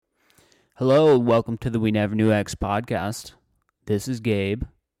Hello, welcome to the WNKX podcast. This is Gabe.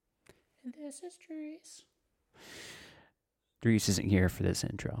 And this is Dries. Dries isn't here for this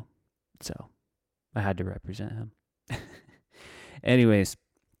intro, so I had to represent him. Anyways,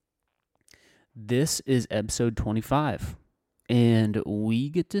 this is episode 25, and we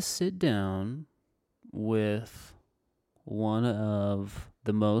get to sit down with one of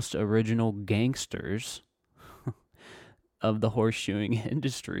the most original gangsters of the horseshoeing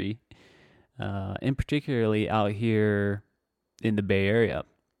industry, and particularly out here in the Bay Area,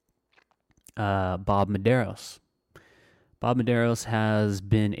 Bob Mederos. Bob Mederos has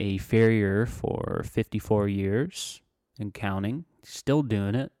been a farrier for 54 years and counting, still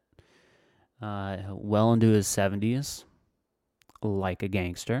doing it, well into his 70s, like a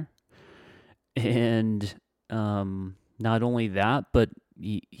gangster. And not only that, but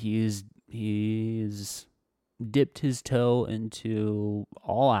he's dipped his toe into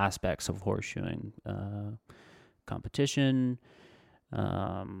all aspects of horseshoeing, competition,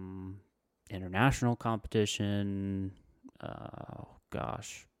 international competition,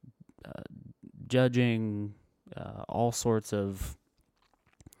 judging, all sorts of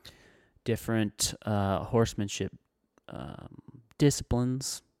different horsemanship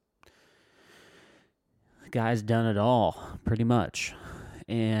disciplines. The guy's done it all, pretty much.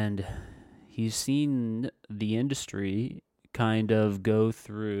 And he's seen the industry kind of go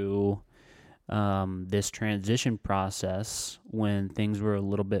through this transition process when things were a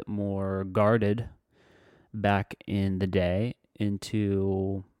little bit more guarded back in the day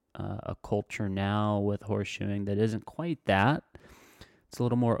into a culture now with horseshoeing that isn't quite that. It's a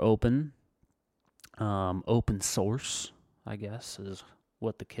little more open source, I guess, is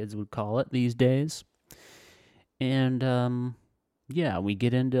what the kids would call it these days. And yeah, we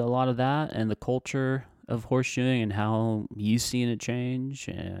get into a lot of that and the culture of horseshoeing and how he's seen it change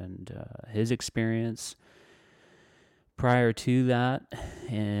and his experience prior to that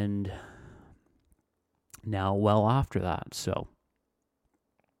and now well after that. So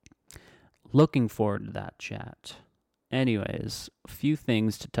looking forward to that chat. Anyways, a few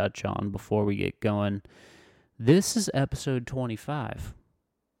things to touch on before we get going. This is episode 25.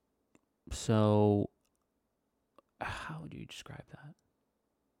 So how would you describe that?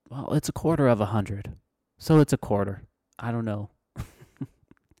 Well, it's a quarter of 100. So it's a quarter. I don't know.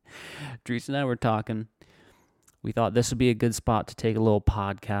 Dries and I were talking. We thought this would be a good spot to take a little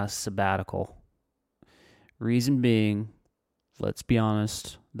podcast sabbatical. Reason being, let's be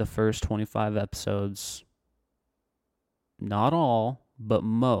honest, the first 25 episodes, not all, but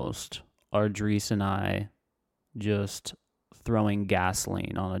most, are Dries and I just throwing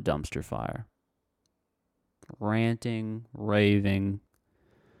gasoline on a dumpster fire. Ranting, raving,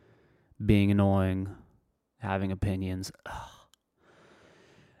 being annoying, having opinions. Ugh.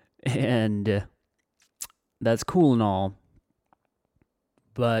 And that's cool and all,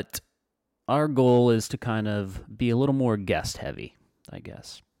 but our goal is to kind of be a little more guest heavy, I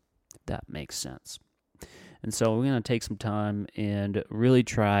guess, if that makes sense. And so we're going to take some time and really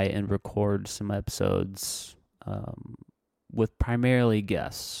try and record some episodes with primarily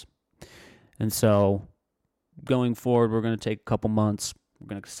guests. And so going forward, we're going to take a couple months. We're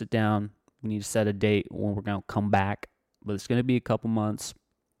going to sit down. We need to set a date when we're going to come back, but it's going to be a couple months.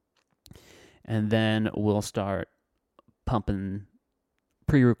 And then we'll start pumping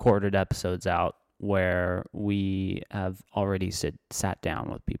pre-recorded episodes out where we have already sat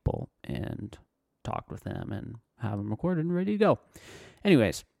down with people and talked with them and have them recorded and ready to go.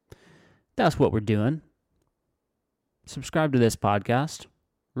 Anyways, that's what we're doing. Subscribe to this podcast.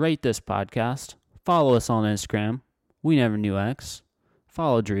 Rate this podcast. Follow us on Instagram. We Never Knew X.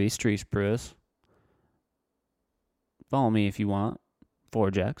 Follow Dries Bruce. Follow me if you want.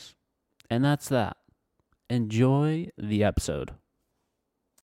 ForgeX. And that's that. Enjoy the episode.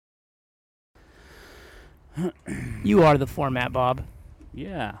 You are the format, Bob.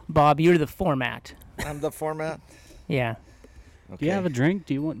 Yeah. Bob, you're the format. I'm the format? Yeah. Okay. Do you have a drink?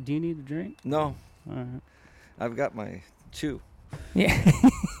 Do you need a drink? No. All right. I've got my chew. Yeah.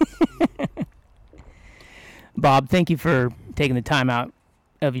 Bob, thank you for taking the time out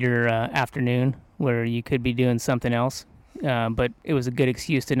of your afternoon where you could be doing something else. But it was a good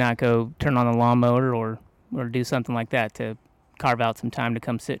excuse to not go turn on the lawnmower or do something like that, to carve out some time to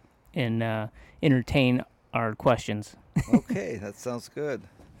come sit and entertain our questions. Okay, that sounds good.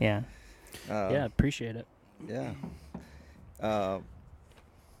 Yeah. Yeah, appreciate it. Yeah.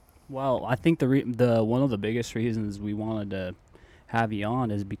 Well, I think the one of the biggest reasons we wanted to have you on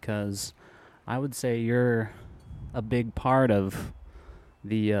is because I would say you're a big part of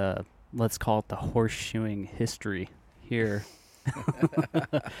the let's call it the horseshoeing history here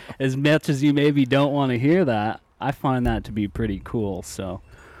As much as you maybe don't want to hear that, I find that to be pretty cool. So,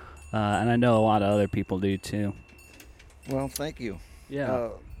 and I know a lot of other people do too. Well, thank you.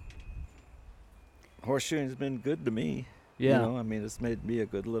 Horseshoeing's been good to me. Yeah. You know, I mean, it's made me a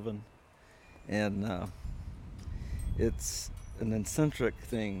good living. And it's an eccentric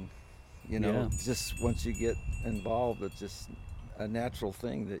thing, you know. Yeah. Just once you get involved, it's just a natural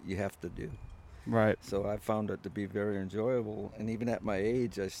thing that you have to do. Right. So I found it to be very enjoyable. And even at my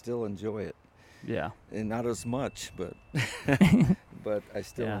age, I still enjoy it. Yeah. And not as much, but but I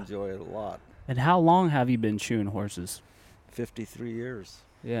still Yeah. enjoy it a lot. And how long have you been shoeing horses? 53 years.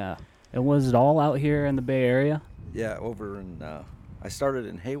 Yeah. And was it all out here in the Bay Area? Yeah, over in, I started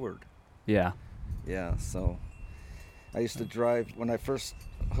in Hayward. Yeah. Yeah, so I used to drive, when I first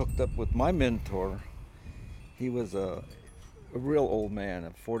hooked up with my mentor, he was a real old man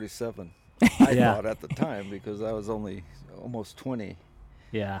at 47. I Yeah. thought at the time, because I was only almost 20.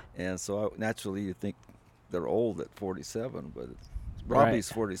 Yeah. And so naturally you think they're old at 47, but Right.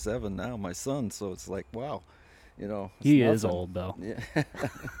 Robbie's 47 now, my son, so it's like, wow, you know. it's He is nothing. old though. Yeah.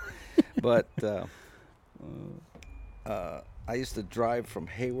 But I used to drive from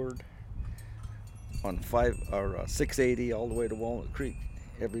Hayward on 680 all the way to Walnut Creek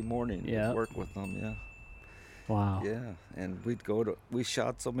every morning. Yeah. To work with them. Yeah. Wow. Yeah. And we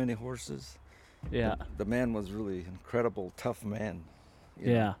shot so many horses. Yeah. The man was really incredible, tough man.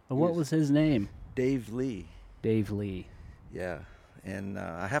 you Yeah. know. And He what was his name? Dave Lee. Dave Lee. Yeah. And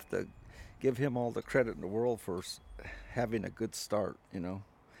I have to give him all the credit in the world for having a good start, you know.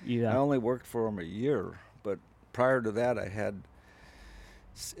 Yeah. I only worked for him a year, but prior to that, I had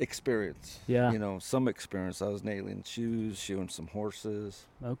experience. Yeah. You know, some experience. I was nailing shoes, shoeing some horses,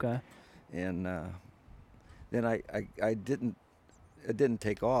 Okay. and then I didn't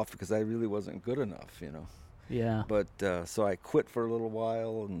take off because I really wasn't good enough, you know. Yeah. But so I quit for a little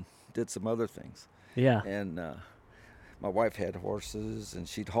while and did some other things. Yeah. And my wife had horses, and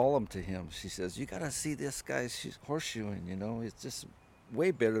she'd haul them to him. She says, "You gotta see this guy's horseshoeing. You know, it's just way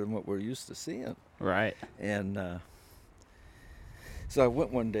better than what we're used to seeing." Right. And so I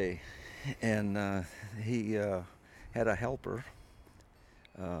went one day, and he had a helper.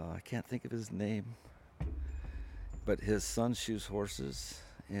 I can't think of his name, but his son shoes horses,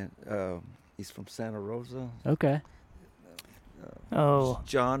 and he's from Santa Rosa. Okay. Oh,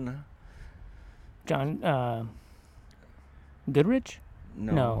 John? John Goodrich?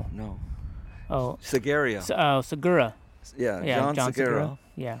 No. Oh, Segaria. Segura. Yeah, Yeah, John Segura.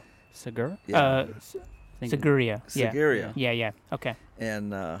 Yeah. Segura? Yeah. Seguria. Yeah. Seguria. Yeah. Okay.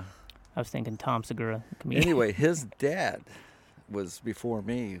 And I was thinking Tom Segura, the comedian. anyway, his dad was before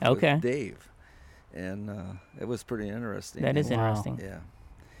me. Okay. With Dave. And it was pretty interesting. That is Wow. interesting. Yeah.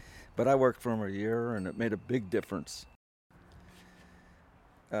 But I worked for him a year, and it made a big difference.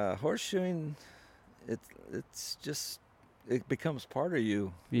 Horseshoeing, it's just, it becomes part of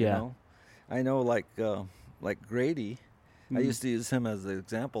you. Yeah. You know? I know, like Grady, I Mhm. used to use him as an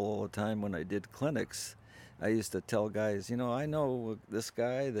example all the time when I did clinics. I used to tell guys, you know, I know this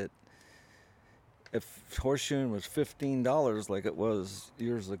guy that if horseshoeing was $15 like it was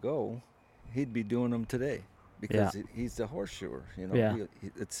years ago, he'd be doing them today because he's a horseshoer. You know, Yeah.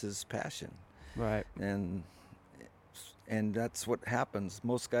 it's his passion, Right. and that's what happens.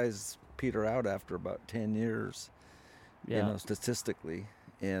 Most guys peter out after about 10 years, Yeah. you know, statistically,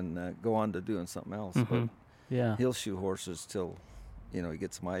 and go on to doing something else. Mhm. But Yeah. he'll shoe horses till, you know, he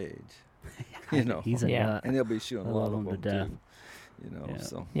gets my age. You know, He's a Yeah. nut. and he'll be shoeing I a lot love of him to them death. too. You know, Yeah.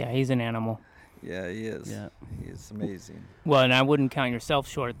 so Yeah, he's an animal. yeah, he is. Yeah. He is amazing. Well, and I wouldn't count yourself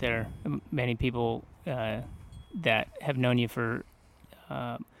short there. Many people that have known you for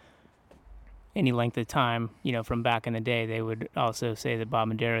any length of time, you know, from back in the day, they would also say that Bob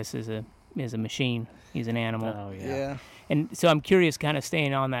Mederos is a machine. He's an animal. Oh yeah. Yeah. And so I'm curious, kind of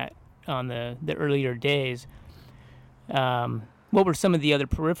staying on that, on the earlier days. What were some of the other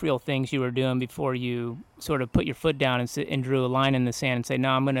peripheral things you were doing before you sort of put your foot down and drew a line in the sand and say,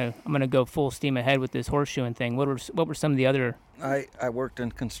 "No, I'm gonna go full steam ahead with this horseshoeing thing"? What were some of the other? I worked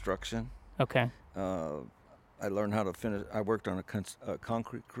in construction. Okay. I learned how to finish. I worked on a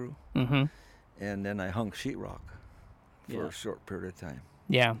concrete crew, Mm-hmm. and then I hung sheetrock for Yeah. a short period of time,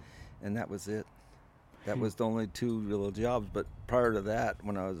 Yeah. and that was it. That was the only two real jobs. But prior to that,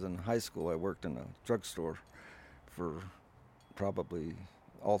 when I was in high school, I worked in a drugstore for probably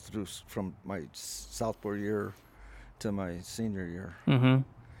all through from my sophomore year to my senior year. Mm-hmm.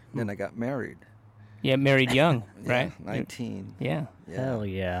 Then I got married. Yeah, married young, Yeah, right? 19. Yeah. Yeah. Hell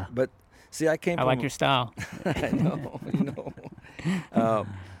yeah. But see, I came I from like your style. I know, you know.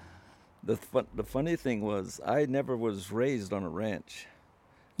 The funny thing was, I never was raised on a ranch.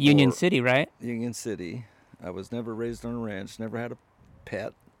 Union Or- City, right? Union City. I was never raised on a ranch. Never had a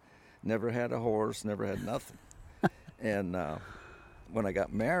pet. Never had a horse. Never had nothing. And when I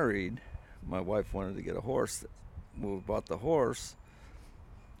got married, my wife wanted to get a horse. When we bought the horse,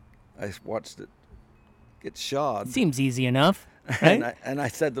 I watched it get shod. Seems easy enough, right? and I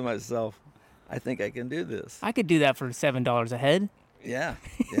said to myself, I think I can do this. I could do that for $7 a head. Yeah,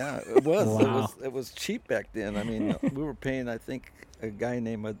 it was. Wow. It was cheap back then. I mean, we were paying, I think, a guy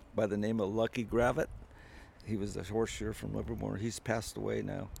named by the name of Lucky Gravitt. He was a horseshoer from Livermore. He's passed away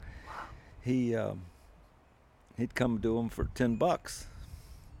now. He'd come do them for $10.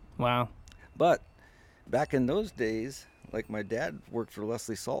 Wow. But back in those days, like my dad worked for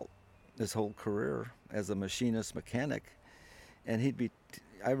Leslie Salt his whole career as a machinist mechanic, and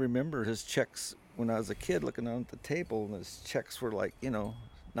I remember his checks when I was a kid looking down at the table, and his checks were like,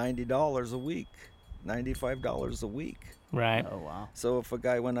 $90 a week, $95 a week. Right. Oh, wow. So if a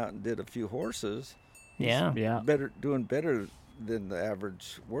guy went out and did a few horses, Yeah. Yeah. doing better than the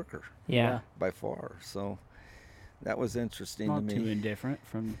average worker Yeah. by far. So that was interesting to Not me. too indifferent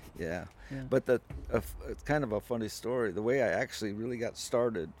from. Yeah. Yeah. But it's kind of a funny story. The way I actually really got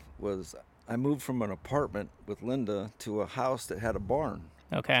started was I moved from an apartment with Linda to a house that had a barn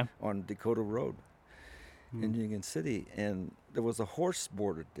Okay. on Dakota Road in Union City, and there was a horse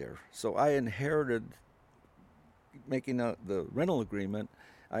boarded there. So I inherited, making the rental agreement,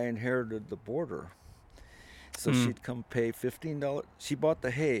 I inherited the boarder. So she'd come pay $15. She bought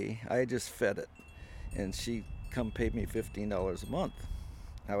the hay, I just fed it, and she come pay me $15 a month.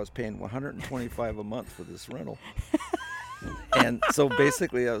 I was paying $125 a month for this rental. And so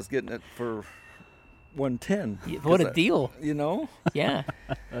basically I was getting it for $110. What a deal. You know? Yeah.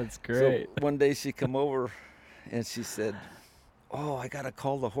 That's great. So one day she come over and she said, "Oh, I got to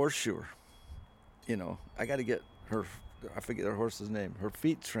call the horseshoer. I got to get her, I forget her horse's name, her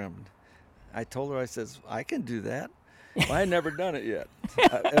feet trimmed." I told her, I says, "I can do that." Well, I had never done it yet,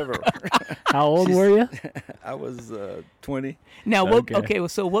 ever. How old were you? I was 20. Now, Okay. well,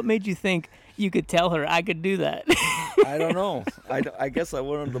 so what made you think you could tell her I could do that? I don't know. I guess I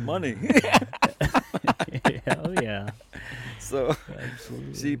wanted the money. Hell yeah. So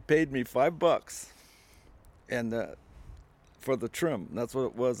Absolutely. she paid me $5 and for the trim. That's what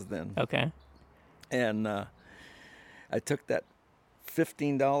it was then. Okay. And I took that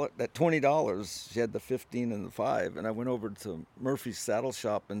 $20. She had the 15 and the 5, and I went over to Murphy's Saddle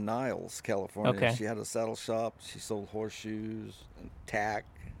Shop in Niles, California. Okay. She had a saddle shop. She sold horseshoes and tack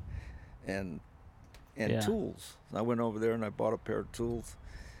and Yeah. tools. I went over there and I bought a pair of tools.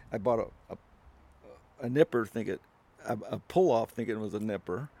 I bought a nipper, a pull-off, thinking it was a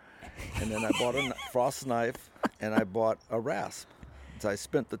nipper, and then I bought a frost knife and I bought a rasp. So I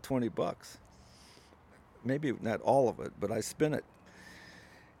spent the $20. Maybe not all of it, but I spent it.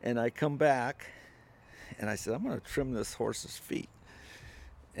 And I come back, and I said, "I'm going to trim this horse's feet."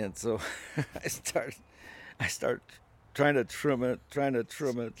 And so I start trying to trim it,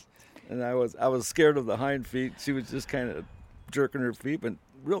 and I was scared of the hind feet. She was just kind of jerking her feet, but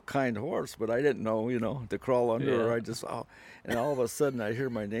real kind horse. But I didn't know, to crawl under her. Yeah. And all of a sudden I hear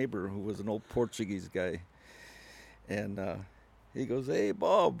my neighbor, who was an old Portuguese guy, and he goes, "Hey,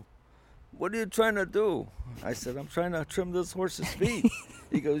 Bob, what are you trying to do?" I said, "I'm trying to trim this horse's feet."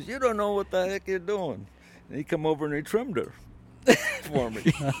 He goes, "You don't know what the heck you're doing." And he come over and he trimmed her for me.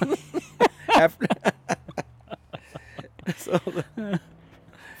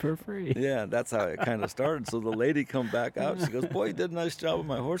 For free. Yeah, that's how it kind of started. So the lady come back out. She goes, "Boy, you did a nice job with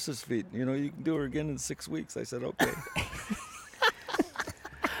my horse's feet. You can do her again in 6 weeks." I said, "Okay."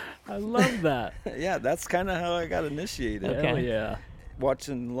 I love that. Yeah, that's kind of how I got initiated. Okay. Hell yeah.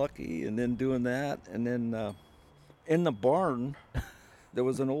 Watching Lucky and then doing that. And then in the barn, there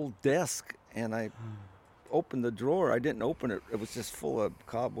was an old desk, and I opened the drawer. I didn't open it. It was just full of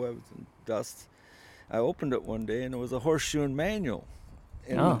cobwebs and dust. I opened it one day, and it was a horseshoing manual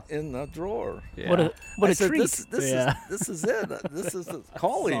in the drawer. Yeah. What I a said, treat. This is it. This is the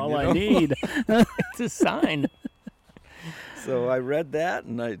calling. That's all you know? I need. It's a sign. So I read that,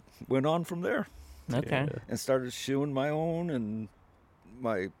 and I went on from there Okay. Yeah. and started shoeing my own and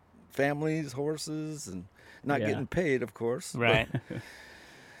my family's horses, and not Yeah. getting paid, of course. Right.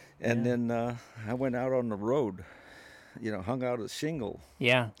 And then I went out on the road, hung out a shingle.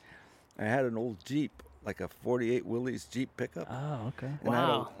 Yeah. I had an old Jeep, like a 48 Willys Jeep pickup. Oh, okay. And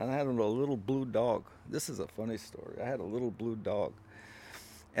Wow. I had a little blue dog. This is a funny story. I had a little blue dog.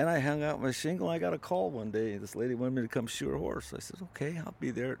 And I hung out my shingle. I got a call one day. This lady wanted me to come shoe her horse. I said, "Okay, I'll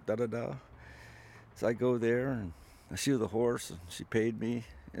be there, da-da-da." So I go there, and I shoe the horse, and she paid me.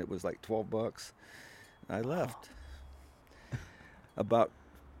 It was like $12. I left. About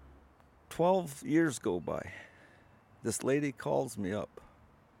 12 years go by. This lady calls me up.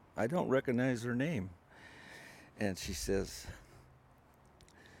 I don't recognize her name. And she says,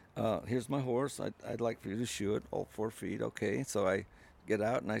 here's my horse. I'd like for you to shoe it all 4 feet. Okay, so I get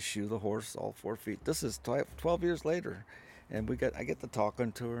out and I shoe the horse all 4 feet. This is 12 years later. And I get to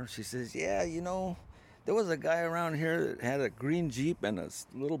talking to her. She says, yeah, you know, there was a guy around here that had a green Jeep and a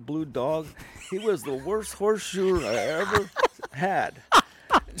little blue dog. He was the worst horseshoer I ever had.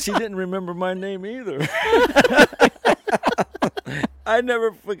 She didn't remember my name either. I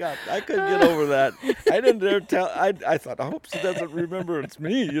never forgot. I couldn't get over that. I didn't dare tell. I thought, I hope she doesn't remember it's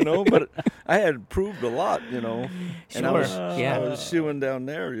me, you know. But I had proved a lot, you know. And Sure. I was shoeing down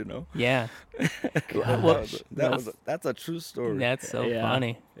there, you know. Yeah. That's a true story. That's so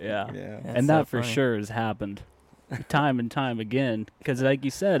funny. Yeah. Yeah. That's And that so for funny. sure has happened time and time again. Because like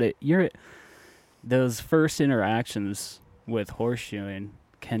you said, those first interactions with horseshoeing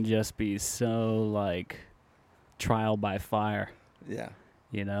can just be so like trial by fire, Yeah.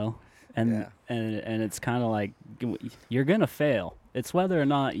 you know? And Yeah. and it's kind of like you're going to fail. It's whether or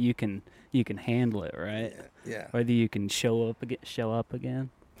not you can handle it, right? Yeah. Whether you can show up again.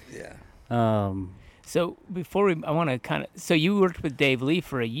 Yeah. So I want to kind of. So you worked with Dave Lee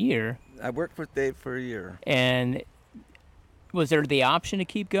for a year, I worked with Dave for a year. and was there the option to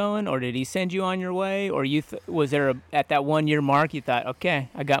keep going, or did he send you on your way, or was there at that 1 year mark you thought, okay,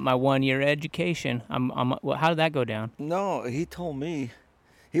 I got my 1 year education. Well, how did that go down? No, he told me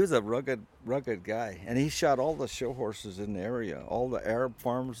he was a rugged guy, and he shot all the show horses in the area, all the Arab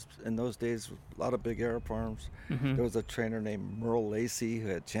farms in those days, a lot of big Arab farms. Mm-hmm. There was a trainer named Merle Lacey who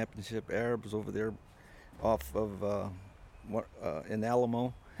had championship Arabs over there off of in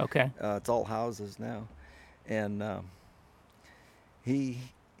Alamo. Okay. It's all houses now. And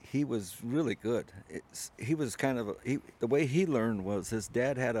he was really good. He was kind of the way he learned was his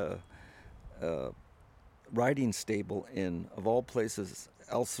dad had a riding stable in, of all places,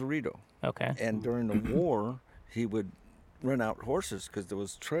 El Cerrito. Okay. And during the war, he would rent out horses because there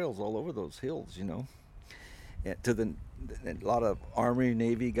was trails all over those hills, you know. And a lot of Army,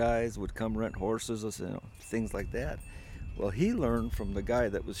 Navy guys would come rent horses, you know, things like that. Well, he learned from the guy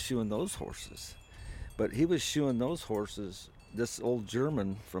that was shoeing those horses. But he was shoeing those horses, this old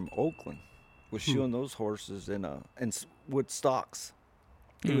German from Oakland was shoeing those horses in wood stocks.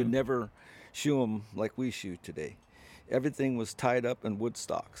 He would never shoe them like we shoe today. Everything was tied up in wood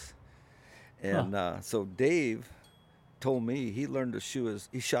stocks. And so Dave told me he learned to shoe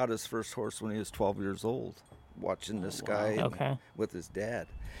he shot his first horse when he was 12 years old, watching this guy with his dad.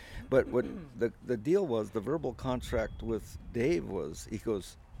 But what the deal was, the verbal contract with Dave was, he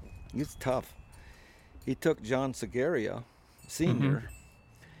goes, he's tough. He took John Segaria, Sr.,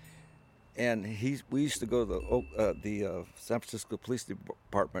 and we used to go to the San Francisco Police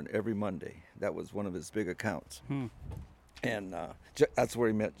Department every Monday. That was one of his big accounts. And that's where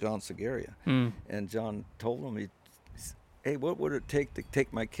he met John Segaria. And John told him, hey, what would it take to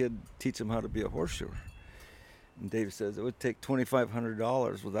take my kid, teach him how to be a horseshoer? And Dave says, it would take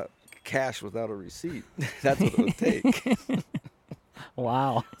 $2,500 without a receipt. That's what it would take.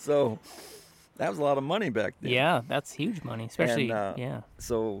 Wow. So that was a lot of money back then. Yeah, that's huge money, especially, And,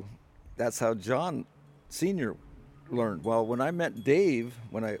 so that's how John Sr. learned. Well, when I met Dave,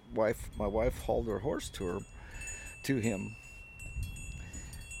 when my wife hauled her horse to him,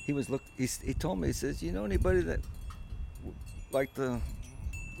 he told me, he says, you know anybody that would like to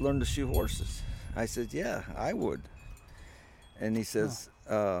learn to shoe horses? I said, yeah, I would. And he says,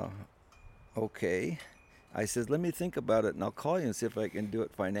 okay. I says, let me think about it and I'll call you and see if I can do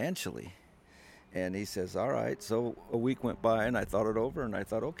it financially. And he says, all right. So a week went by and I thought it over and I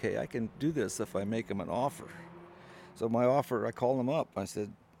thought, okay, I can do this if I make him an offer. So my offer, I called him up. I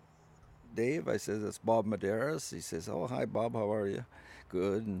said, Dave, I said, it's Bob Mederos. He says, oh, hi, Bob, how are you?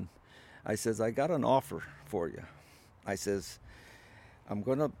 Good. And I says, I got an offer for you. I says, I'm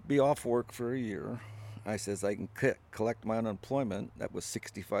going to be off work for a year. I says, I can collect my unemployment. That was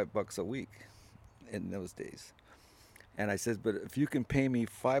 $65 a week in those days. And I says, but if you can pay me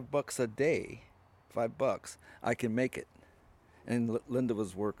 $5 a day, $5, I can make it. And Linda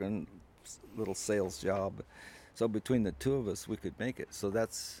was working a little sales job. So between the two of us, we could make it. So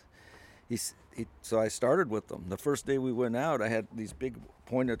so I started with them. The first day we went out, I had these big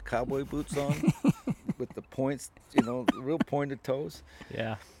pointed cowboy boots on with the points, you know, real pointed toes.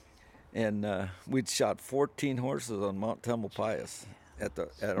 Yeah. And we'd shot 14 horses on Mount Tamalpais at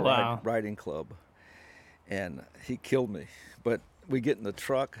a Wow. riding club. And he killed me. But we get in the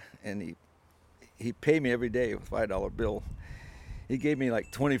truck, and he paid me every day with a $5 bill. he gave me like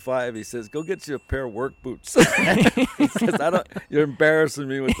 25. He says, "Go get you a pair of work boots." He says, "You're embarrassing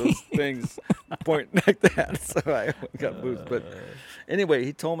me with those things pointing like that." So I got boots. But anyway,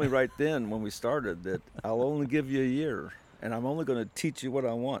 he told me right then when we started that I'll only give you a year, and I'm only going to teach you what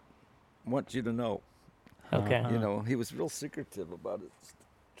I want you to know. Okay. You know, he was real secretive about his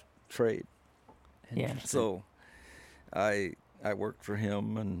trade. Yeah. So I worked for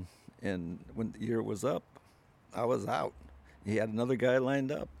him, and when the year was up, I was out. He had another guy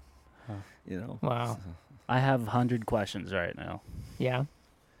lined up. You know. Wow. I have 100 questions right now. Yeah.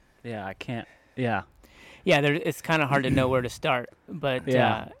 Yeah, I can't. Yeah. Yeah, it's kind of hard to know where to start, but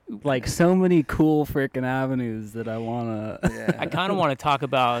Yeah. Like so many cool freaking avenues that I want to. Yeah. I kind of want to talk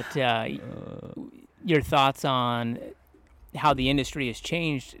about your thoughts on how the industry has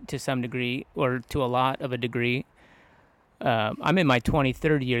changed to some degree, or to a lot of a degree. I'm in my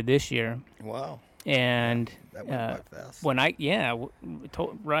 23rd year this year, Wow. and That went by fast. when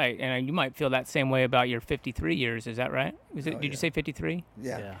right, and you might feel that same way about your 53 years. Is that right? Did you say 53?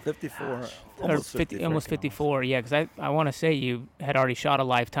 Yeah. 54. Or Almost 50, almost 54. Yeah, because I want to say you had already shot a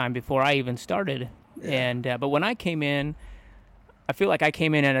lifetime before I even started. Yeah. And but when I came in, I feel like I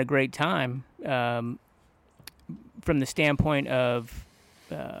came in at a great time, from the standpoint of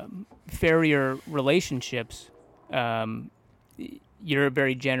farrier relationships. You're a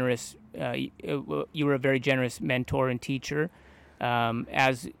very generous. You were a very generous mentor and teacher,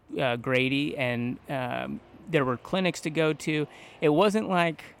 as Grady, and there were clinics to go to. It wasn't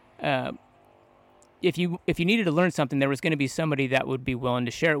like if you needed to learn something, there was going to be somebody that would be willing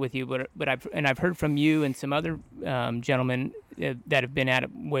to share it with you. But I've heard from you and some other gentlemen that have been at it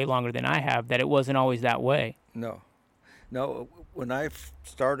way longer than I have, that it wasn't always that way. No. When I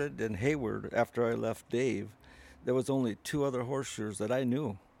started in Hayward after I left Dave, there was only 2 other horseshoers that I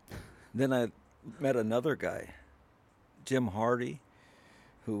knew. Then I met another guy, Jim Hardy,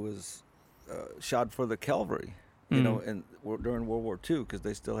 who was shot for the cavalry, you know, and during World War II, because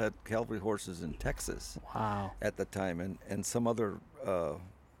they still had cavalry horses in Texas. Wow. At the time, and some other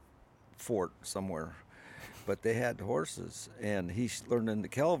fort somewhere. But they had horses, and he learned in the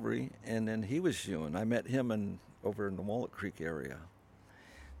cavalry, and then he was shoeing. I met him over in the Walnut Creek area.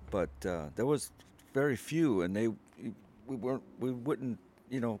 But there was very few, and we wouldn't,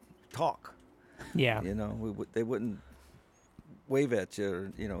 you know, talk. Yeah. You know, they wouldn't wave at you,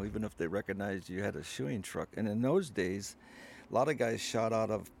 or, you know, even if they recognized you had a shoeing truck. And in those days, a lot of guys shot out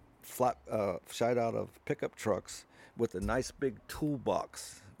of pickup trucks with a nice big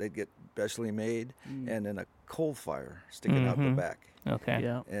toolbox. They'd get specially made, and then a coal fire sticking out the back. Okay.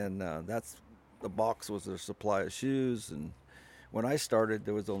 Yeah. And the box was their supply of shoes. And when I started,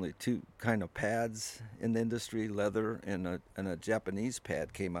 there was only 2 kind of pads in the industry, leather and a Japanese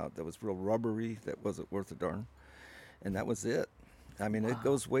pad came out that was real rubbery, that wasn't worth a darn. And that was it. I mean, It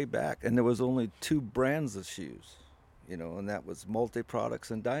goes way back. And there was only 2 brands of shoes, you know, and that was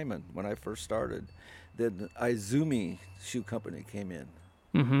Multi-Products and Diamond when I first started. Then Izumi Shoe Company came in.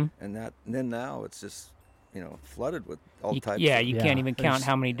 Mm-hmm. And then now it's just, you know, flooded with all types. Yeah, of, you can't even count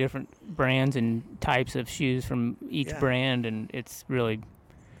how many different brands and types of shoes from each brand, and it's really,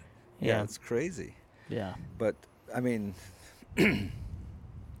 yeah, it's crazy. Yeah. But I mean,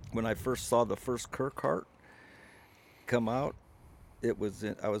 when I first saw the first Kerr cart come out, I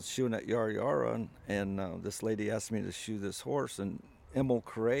was shoeing at Yara Yara, and this lady asked me to shoe this horse, and Emil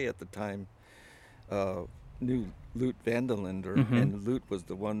Correa at the time knew Lute Vanderlander, and Lute was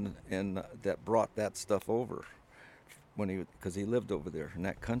the one that brought that stuff over because he lived over there in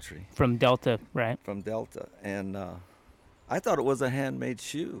that country. From Delta, right? From Delta, and I thought it was a handmade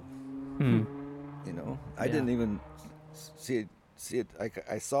shoe. You know, I didn't even see it.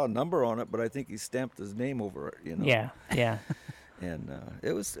 I saw a number on it, but I think he stamped his name over it. You know. Yeah. And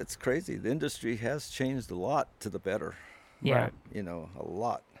it's crazy. The industry has changed a lot to the better. Yeah. Right. You know, a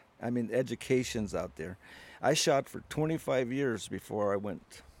lot. I mean, education's out there. I shot for 25 years before I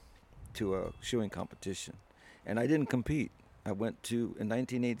went to a shoeing competition, and I didn't compete. In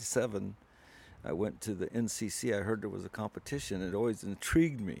 1987, I went to the NCC. I heard there was a competition. It always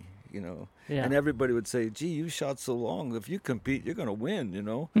intrigued me, you know. Yeah. And everybody would say, "Gee, you shot so long. If you compete, you're going to win," you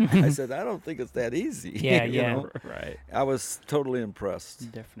know. I said, "I don't think it's that easy." Yeah, you yeah. know? Right. I was totally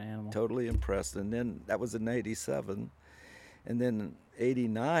impressed. Different animal. Totally impressed. And then that was in 87. And then in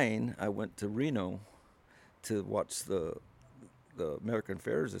 89, I went to Reno to watch the American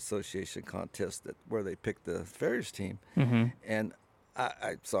Farriers Association contest where they picked the Farriers team. And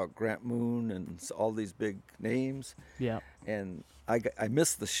I saw Grant Moon and all these big names. Yeah. And I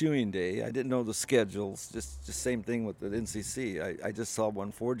missed the shoeing day. I didn't know the schedules. Just same thing with the NCC. I just saw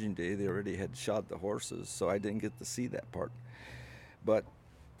one forging day. They already had shod the horses, so I didn't get to see that part. But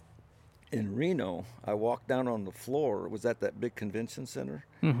in Reno, I walked down on the floor. It was at that big convention center.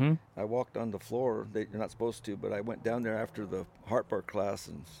 Mm-hmm. I walked on the floor. You're not supposed to, but I went down there after the heart bar class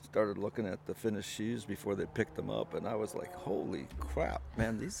and started looking at the finished shoes before they picked them up. And I was like, holy crap,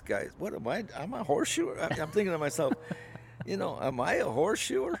 man, these guys, what am I? I'm a horseshoer? I'm thinking to myself, am I a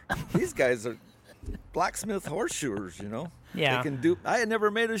horseshoer? These guys are blacksmith horseshoers, Yeah. They can do. I had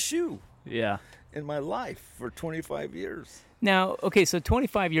never made a shoe Yeah. in my life for 25 years. Now, okay, so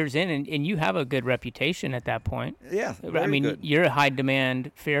 25 years in, and you have a good reputation at that point. Yeah, I mean, good. you're a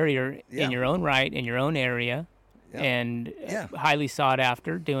high-demand farrier Yeah. in your own right, in your own area, Yeah. and Yeah. highly sought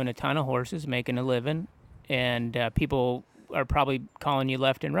after, doing a ton of horses, making a living, and people are probably calling you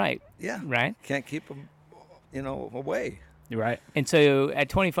left and right, Yeah, right? can't keep them, away. You're right. And so at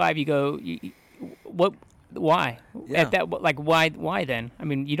 25, you go, what? Why? Yeah. At that, why then? I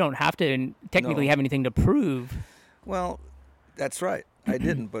mean, you don't have to technically No. have anything to prove. Well, that's right. I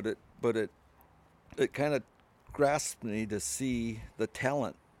didn't, but it kind of grasped me to see the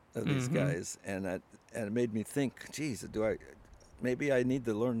talent of these Mhm. guys, and it made me think, geez, maybe I need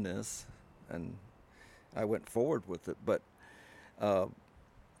to learn this, and I went forward with it. But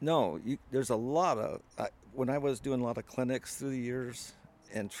no, there's a lot of when I was doing a lot of clinics through the years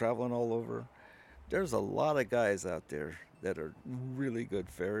and traveling all over, there's a lot of guys out there that are really good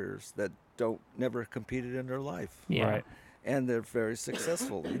farriers that never competed in their life. Yeah. Right. And they're very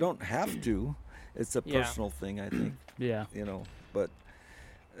successful. You don't have to. It's a Yeah. personal thing, I think, Yeah. But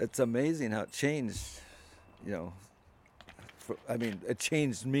it's amazing how it changed, it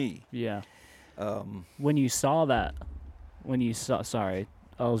changed me. Yeah. Um, When you saw that, sorry,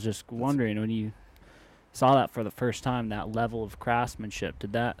 I was just wondering, when you saw that for the first time, that level of craftsmanship,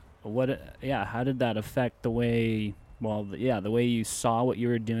 how did that affect the way, the way you saw what you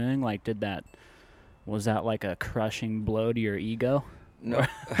were doing? Like, was that like a crushing blow to your ego? no,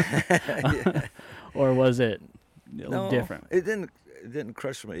 Or was it no, different? It didn't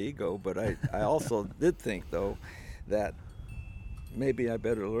crush my ego, but I also did think though that maybe I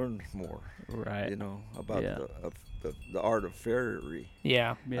better learn more. Right. About Yeah. the art of farriery.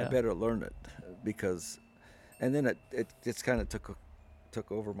 Yeah. Yeah. I better learn it because, and then it just kind of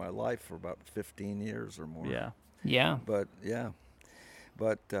took over my life for about 15 years or more. Yeah. Yeah. But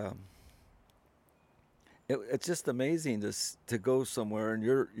it's just amazing to go somewhere and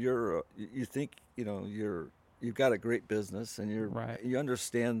you think you've got a great business and Right. you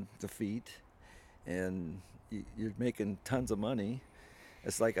understand the feet and you're making tons of money.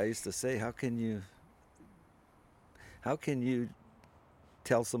 It's like I used to say, how can you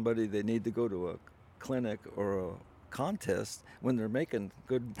tell somebody they need to go to a clinic or a contest when they're making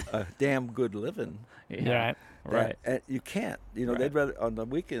a damn good living? Yeah. Right. And you can't. Right. They'd rather on the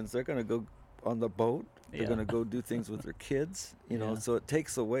weekends they're going to go on the boat. They're Yeah. going to go do things with their kids. Yeah. So it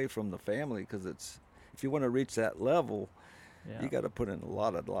takes away from the family because if you want to reach that level, Yeah. you got to put in a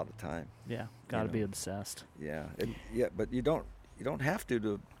lot of time. Yeah. Got to know. be obsessed. Yeah. But you don't have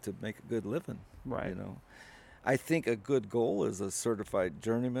to make a good living. Right. I think a good goal is a certified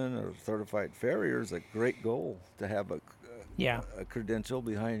journeyman or certified farrier is a great goal to have a credential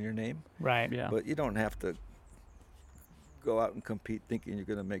behind your name. Right. Yeah. But you don't have to go out and compete thinking you're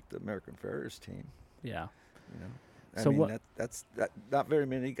going to make the American Farriers team. Yeah. I mean, that's not very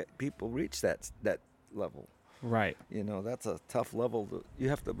many people reach that level. Right. That's a tough level. You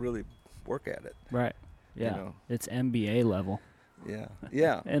have to really work at it. Right. Yeah. It's MBA level. Yeah.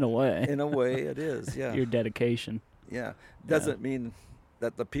 Yeah. In a way. In a way, it is. Yeah. Your dedication. Yeah. Doesn't mean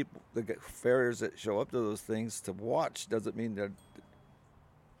that the farriers that show up to those things to watch doesn't mean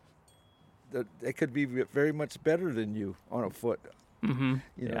that they could be very much better than you on a foot. Mm-hmm.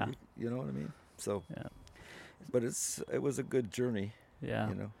 You know what I mean? So, Yeah. but it was a good journey. Yeah.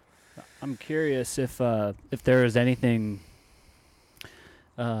 I'm curious if there is anything.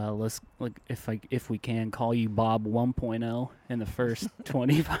 If we can call you Bob 1.0 in the first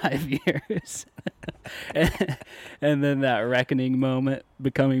 25 years, and then that reckoning moment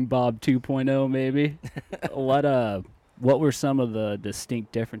becoming Bob 2.0, maybe. What were some of the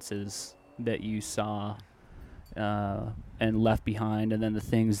distinct differences that you saw and left behind, and then the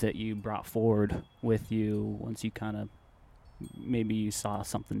things that you brought forward with you once you kind of maybe you saw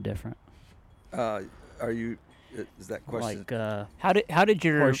something different? Is that question? Like How did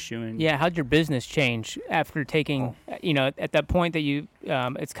your horseshoeing? how'd your business change after taking at that point that you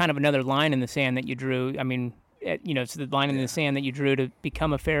it's kind of another line in the sand that you drew. I mean, it's the line in the sand that you drew to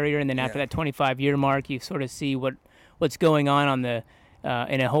become a farrier, and then after that 25-year mark, you sort of see what's going on the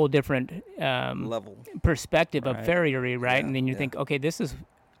in a whole different level perspective of Right. farriery, right? Yeah, And then you yeah. think, okay,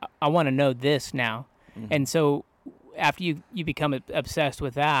 I want to know this now. Mhm. And so after you become obsessed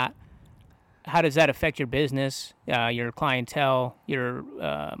with that, how does that affect your business, your clientele, your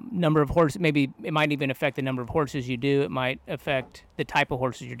number of horses? Maybe it might even affect the number of horses you do. It might affect the type of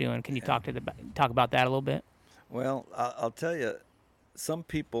horses you're doing. Can you talk about that a little bit? Well, I'll tell you, some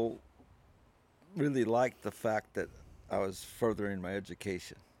people really liked the fact that I was furthering my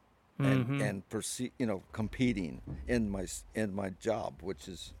education and competing in my job, which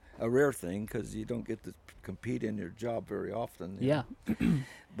is a rare thing because you don't get to compete in your job very often. Yeah.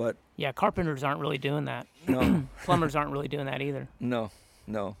 But yeah, carpenters aren't really doing that. no, Plumbers aren't really doing that either. no.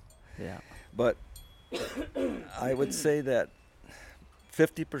 Yeah. But I would say that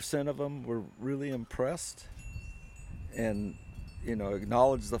 50% of them were really impressed and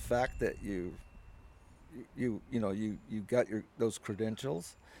acknowledge the fact that you got those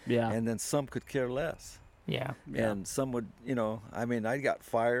credentials. Yeah. And then some could care less. Yeah. And some would, I got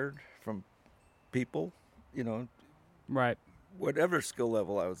fired from people, Right. whatever skill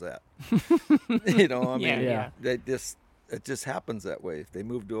level I was at. Yeah. It just happens that way. If they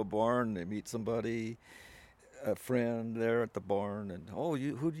move to a barn, they meet somebody, a friend there at the barn, and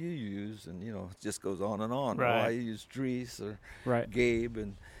who do you use? And it just goes on and on. Right. I use Dries or Right. Gabe,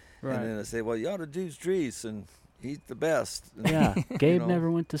 and then I say, well, you ought to use Dries, and he's the best. And, Yeah. Gabe never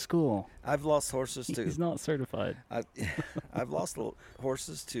went to school. I've lost horses too. He's not certified. I've lost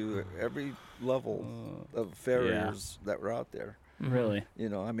horses to every level of farriers that were out there. Really?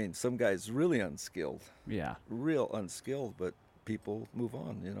 Some guys really unskilled. Yeah. Real unskilled, but people move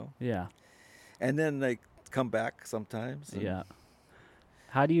on, Yeah. And then they come back sometimes. Yeah.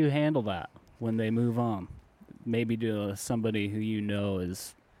 How do you handle that when they move on? Maybe to somebody who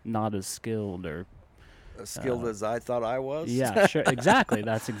is not as skilled or As skilled as I thought I was. Yeah, sure. Exactly.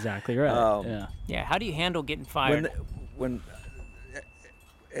 That's exactly right. Yeah. Yeah. How do you handle getting fired? When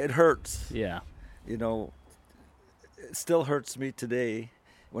it hurts. Yeah. It still hurts me today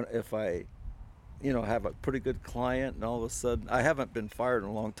if I have a pretty good client and all of a sudden I haven't been fired in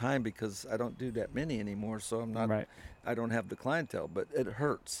a long time because I don't do that many anymore, so I'm not Right. I don't have the clientele, but it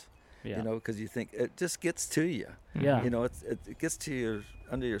hurts. Yeah. Because you think it just gets to you. Yeah. It gets to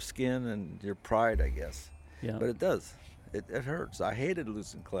under your skin and your pride, I guess. Yeah. But it does. It hurts. I hated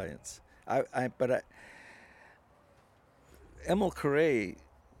losing clients. Emil Correa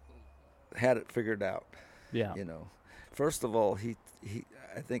had it figured out. Yeah. First of all, he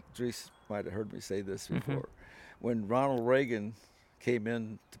I think Dries might have heard me say this before. When Ronald Reagan came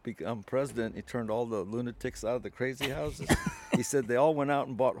in to become president, he turned all the lunatics out of the crazy houses. He said they all went out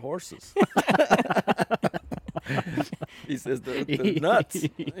and bought horses. He says they're nuts,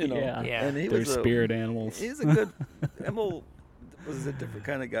 Yeah. And he They're was spirit animals. He's a good. Emil was a different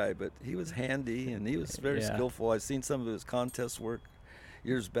kind of guy, but he was handy and he was very skillful. I've seen some of his contest work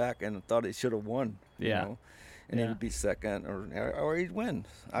years back and thought he should have won. And he would be second or he'd win.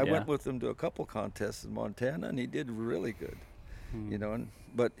 I went with him to a couple contests in Montana and he did really good.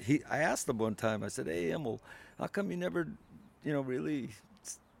 But I asked him one time, I said, hey, Emil, how come you never, really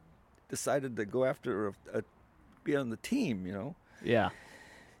decided to go after be on the team, Yeah.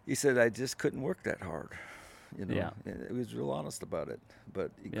 He said, I just couldn't work that hard, Yeah. And he was real honest about it,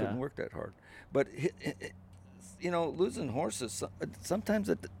 but he couldn't work that hard. But, losing horses, sometimes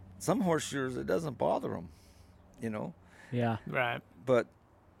some horseshoers, it doesn't bother them, Yeah. Right. But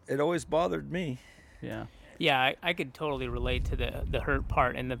it always bothered me. Yeah. Yeah, I could totally relate to the hurt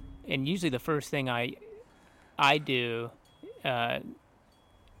part, and usually the first thing I do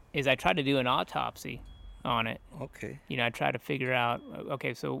is I try to do an autopsy on it. Okay. I try to figure out,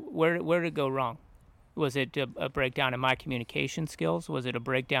 okay, so where did it go wrong? Was it a breakdown in my communication skills? Was it a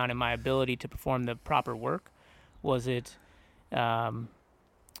breakdown in my ability to perform the proper work? Was it one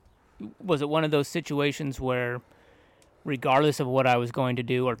of those situations where, regardless of what I was going to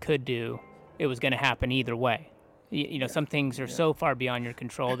do or could do, it was going to happen either way? Some things are so far beyond your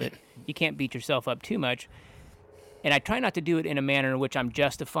control that you can't beat yourself up too much. And I try not to do it in a manner in which I'm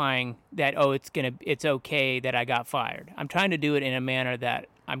justifying that, it's okay that I got fired. I'm trying to do it in a manner that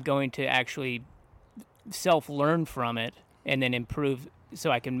I'm going to actually self-learn from it and then improve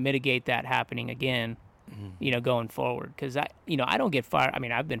so I can mitigate that happening again, going forward. Because I don't get fired. I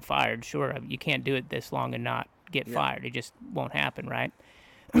mean, I've been fired, sure. You can't do it this long and not get fired. It just won't happen, right?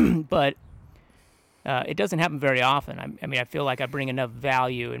 But it doesn't happen very often. I feel like I bring enough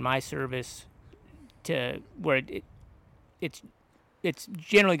value in my service to where it's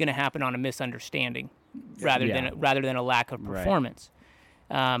generally going to happen on a misunderstanding rather than a lack of performance,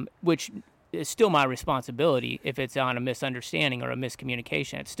 which is still my responsibility. If it's on a misunderstanding or a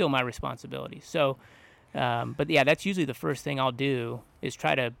miscommunication, it's still my responsibility. So, but that's usually the first thing I'll do is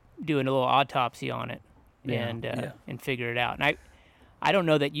try to do a little autopsy on it and figure it out. And I don't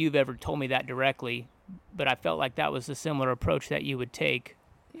know that you've ever told me that directly, but I felt like that was a similar approach that you would take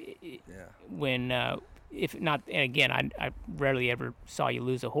when, if not, and again, I rarely ever saw you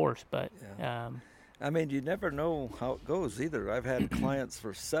lose a horse, but. I mean, you never know how it goes either. I've had clients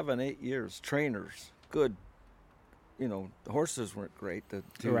for 7-8 years, trainers, good. You know, the horses weren't great to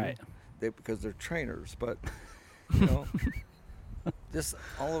do because they're trainers, but, you know, just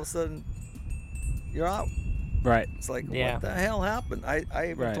all of a sudden, you're out. Right. It's like, what the hell happened? I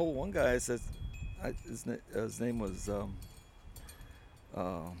even told one guy, I said, his name was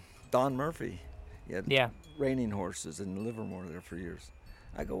Don Murphy. He had reining horses in Livermore there for years.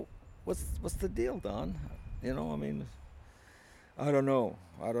 I go, what's the deal, Don? You know, I mean, I don't know.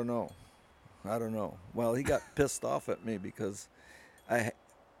 Well, he got pissed off at me because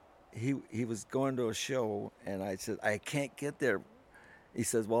he was going to a show, and I said, I can't get there. He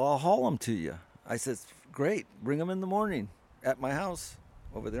says, well, I'll haul him to you. I said, great, bring him in the morning at my house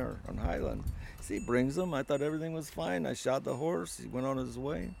over there on Highland. See, he brings him. I thought everything was fine. I shot the horse. He went on his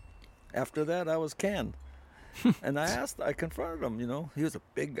way. After that, I was canned. And I confronted him, you know. He was a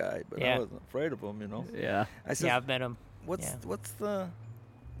big guy, but I wasn't afraid of him, you know. Yeah. I said, I've met him. What's the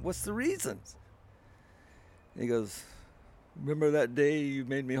reasons? He goes, remember that day you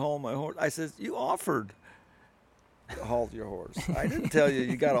made me haul my horse? I said, you offered to haul your horse. I didn't tell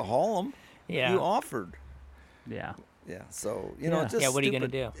you got to haul him. Yeah. You offered. Yeah. Yeah. So, you know, just what are you going to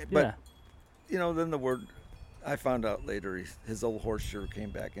do? But, you know, then the word, I found out later his old horseshoe came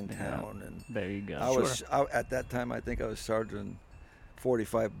back in town. And there you go. At that time, I think I was charging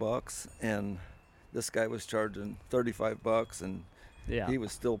 $45, and this guy was charging $35, and he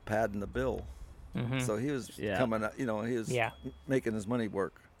was still padding the bill. Mm-hmm. So he was coming up, you know, he was making his money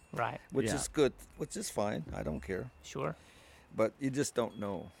work. Right. Which is good, which is fine. I don't care. Sure. But you just don't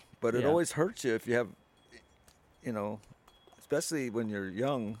know. But it always hurts you if you have, you know, especially when you're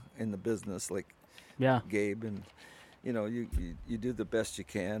young in the business, like Gabe, and, you know, you do the best you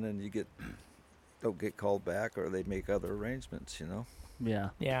can, and you don't get called back, or they make other arrangements, you know. Yeah.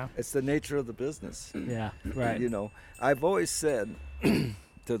 Yeah. It's the nature of the business. Yeah. Right. You know, I've always said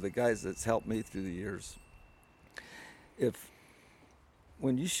to the guys that's helped me through the years,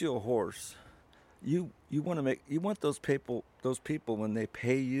 when you shoe a horse, you want those people when they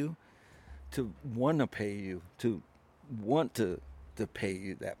pay you to want to pay you, to want to pay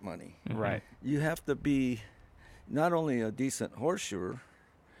you that money. Right. You have to be not only a decent horseshoer,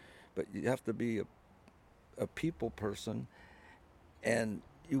 but you have to be a people person, and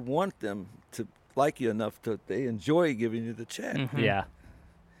you want them to like you enough that they enjoy giving you the check. Mm-hmm. Yeah.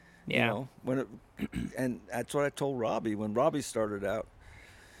 You know, and that's what I told Robbie when Robbie started out.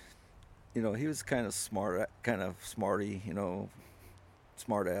 You know, he was kind of smarty, you know,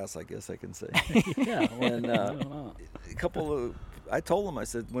 smart ass, I guess I can say. And I told him, I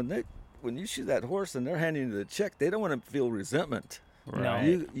said, when you shoot that horse and they're handing you the check, they don't want to feel resentment.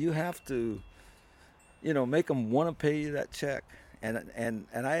 Right. You have to, you know, make them want to pay you that check. And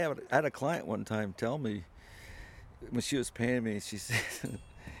I had a client one time tell me, when she was paying me,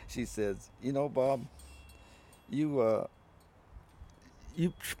 she says, you know, Bob, you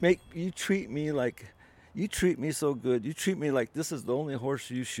treat me so good. You treat me like this is the only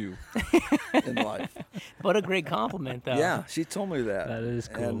horse you shoe in life. What a great compliment, though. Yeah, she told me that. That is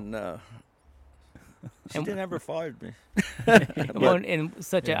cool. And she didn't ever fired me. I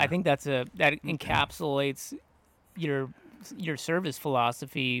think that encapsulates your service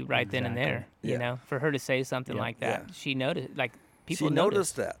philosophy right then and there. You know, for her to say something like that, she noticed. Like people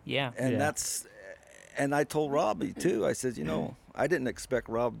noticed that. Yeah, and and I told Robbie too. I said, you know, I didn't expect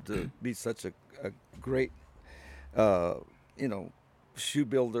Rob to be such a great, you know, shoe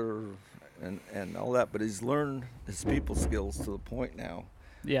builder and all that, but he's learned his people skills to the point now.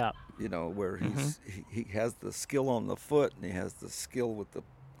 Yeah. You know, where he has the skill on the foot, and he has the skill with the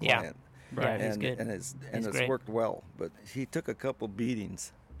client. Right. And, he's good. And it's worked well, but he took a couple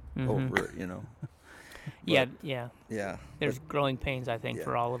beatings over it, you know. Yeah. There's but growing pains, I think,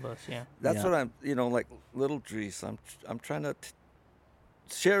 for all of us. Yeah. That's what I'm, you know, like little Dries, I'm trying to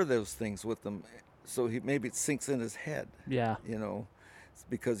share those things with him, so maybe it sinks in his head. Yeah. You know, it's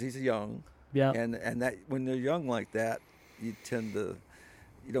because he's young. Yeah. And that when they're young like that, you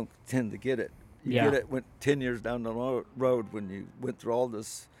don't tend to get it. You get it 10 years down the road when you went through all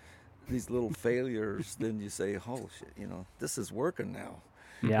these little failures. Then you say, "Oh shit, you know, this is working now."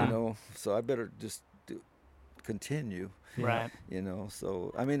 Yeah. You know, so I better just continue. Right. You know,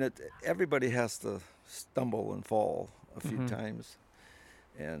 so I mean, everybody has to stumble and fall a few times,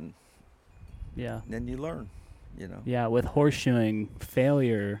 and then you learn. You know. Yeah, with horseshoeing,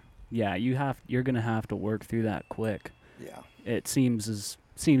 failure you're gonna have to work through that quick. Yeah. It seems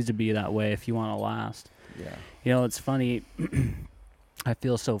to be that way if you want to last. Yeah. You know, it's funny. I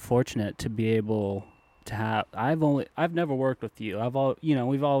feel so fortunate to be able to have. I've never worked with you.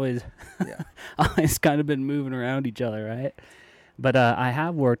 We've always Yeah. always kind of been moving around each other, right? But I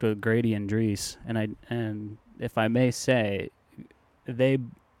have worked with Grady and Dries, and if I may say,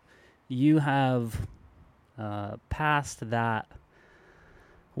 you have passed that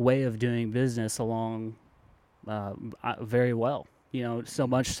way of doing business along very well. You know, so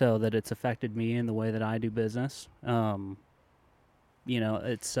much so that it's affected me in the way that I do business.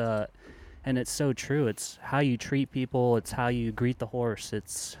 It's and it's so true. It's how you treat people. It's how you greet the horse.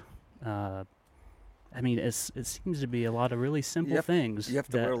 It's, it seems to be a lot of really simple things. You have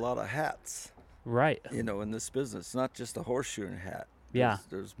to wear a lot of hats. Right. You know, in this business, it's not just a horseshoeing hat. Yeah.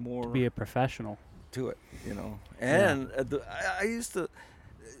 There's more to be a professional to it. You know, and it used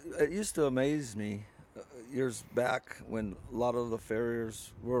to amaze me years back when a lot of the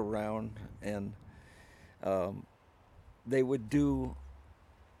farriers were around, and they would do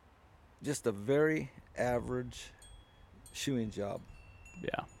just a very average shoeing job.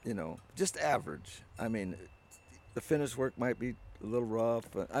 Yeah. You know, just average. I mean, the finish work might be a little rough.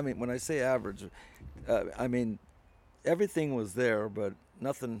 I mean, when I say average, everything was there, but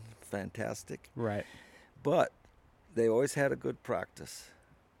nothing fantastic. Right. But they always had a good practice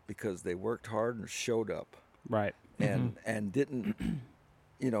because they worked hard and showed up. Right. And didn't,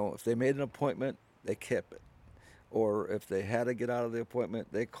 if they made an appointment, they kept it. Or if they had to get out of the appointment,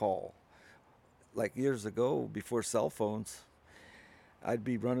 they call. Like years ago, before cell phones, I'd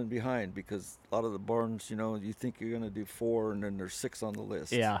be running behind because a lot of the barns, you think you're going to do 4 and then there's 6 on the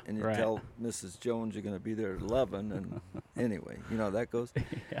list. Yeah, and you right. tell Mrs. Jones you're going to be there at 11. And anyway, that goes.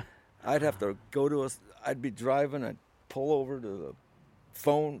 Yeah. I'd have to I'd be driving, I'd pull over to the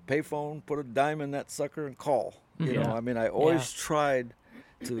payphone, put a dime in that sucker and call. You know, I always tried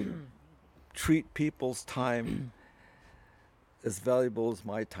to treat people's time as valuable as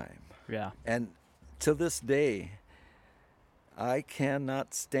my time. Yeah. And to this day, I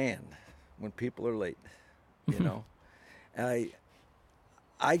cannot stand when people are late. I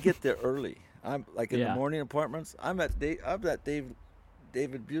get there early. I'm like in the morning appointments. I'm at David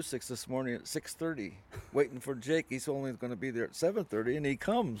Busick's this morning at 6:30, waiting for Jake. He's only going to be there at 7:30, and he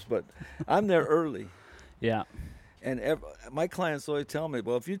comes, but I'm there early. Yeah. And my clients always tell me,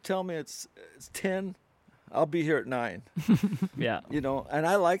 well, if you tell me it's 10, I'll be here at 9. Yeah. And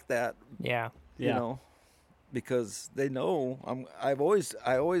I like that. Yeah. Because they know I always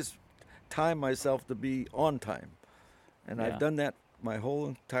time myself to be on time, and I've done that my whole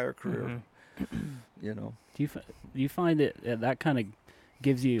entire career. Do you find it that kind of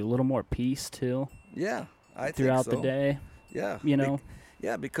gives you a little more peace too? Yeah, I think throughout so. the day. Yeah.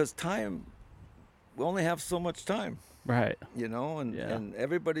 Because time, we only have so much time. Right. And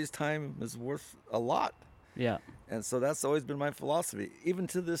everybody's time is worth a lot. Yeah. And so that's always been my philosophy. Even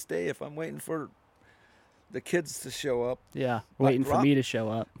to this day, if I'm waiting for the kids to show up. Yeah, waiting for me to show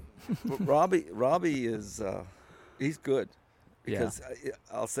up. Robbie is, he's good. Because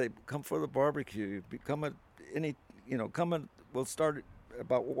I'll say, come for the barbecue. We'll start at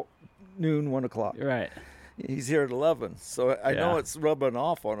about noon, 1 o'clock. Right. He's here at 11. So I know it's rubbing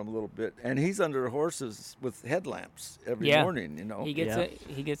off on him a little bit. And he's under horses with headlamps every morning, He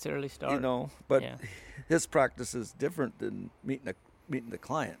gets an early start. But his practice is different than meeting the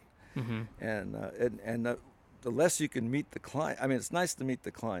client. Mm-hmm. And the less you can meet the client, it's nice to meet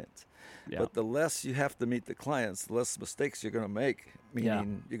the clients, but the less you have to meet the clients, the less mistakes you're going to make.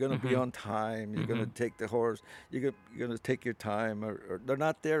 Meaning you're going to be on time, you're going to take the horse, you're going to take your time, or they're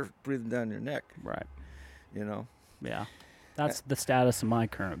not there breathing down your neck. Right. Yeah. That's the status of my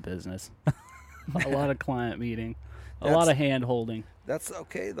current business. A lot of client meeting, a lot of hand holding. That's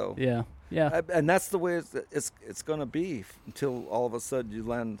okay though. Yeah. Yeah. And that's the way it's going to be until all of a sudden you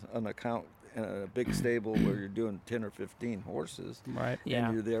land an account in a big stable where you're doing 10 or 15 horses. Right.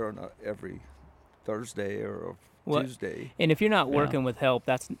 And you're there on every Thursday or Tuesday. And if you're not working with help,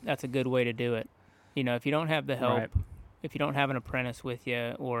 that's a good way to do it. If you don't have the help, if you don't have an apprentice with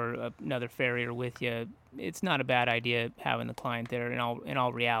you or another farrier with you, it's not a bad idea having the client there in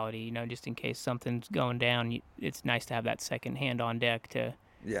all reality. Just in case something's going down, it's nice to have that second hand on deck to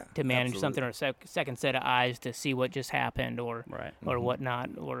manage something, or a second set of eyes to see what just happened, or whatnot,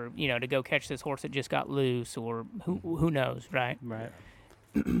 or to go catch this horse that just got loose, or who knows, right? Right.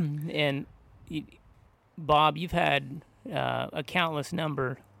 And Bob, you've had a countless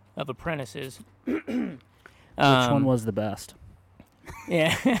number of apprentices. Which one was the best?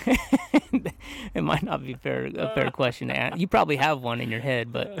 Yeah. It might not be a fair question to ask. You probably have one in your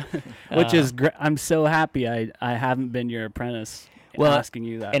head, but which is great. I'm so happy I haven't been your apprentice. Well, asking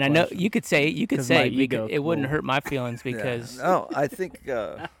you that, and question. I know you could say because it wouldn't hurt my feelings because No, I think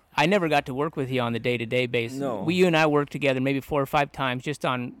I never got to work with you on the day-to-day basis. No. You and I worked together maybe 4 or 5 times just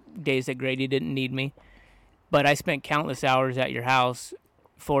on days that Grady didn't need me. But I spent countless hours at your house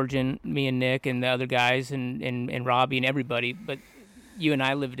forging, me and Nick and the other guys and Robbie and everybody. But you and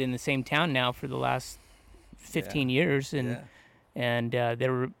I lived in the same town now for the last 15 years. And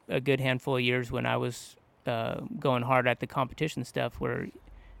there were a good handful of years when I was going hard at the competition stuff where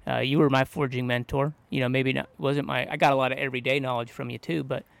you were my forging mentor. You know, maybe not, wasn't my, I got a lot of everyday knowledge from you too,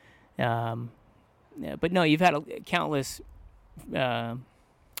 but no, you've had countless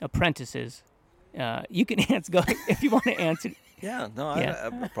apprentices. You can answer, go if you want to answer. Yeah, no, I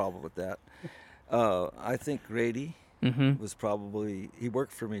have no problem with that. I think Grady was probably, he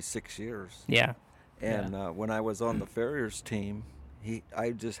worked for me 6 years. Yeah. And when I was on the farriers team,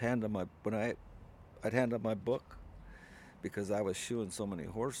 I'd hand him my book because I was shoeing so many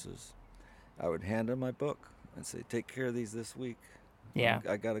horses. I would hand him my book and say, take care of these this week. Yeah.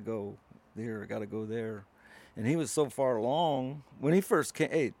 I got to go there, I got to go there. And he was so far along. When he first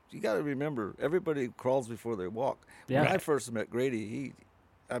came, hey, you got to remember, everybody crawls before they walk. Yeah. When I first met Grady, he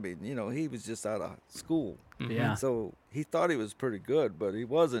was just out of school. Yeah. So he thought he was pretty good, but he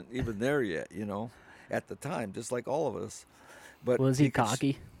wasn't even there yet, at the time, just like all of us. But was he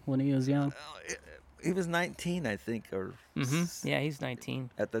cocky when he was young? He was 19, I think, or yeah, he's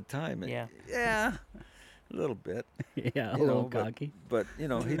 19 at the time. Yeah, a little bit. Yeah, a little cocky. But he's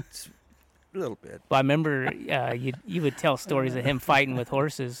a little bit. Well, I remember you would tell stories of him fighting with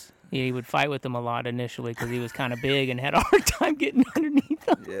horses. He would fight with them a lot initially because he was kind of big and had a hard time getting underneath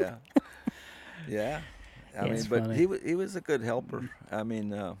them. Yeah. That's but funny. he was a good helper. I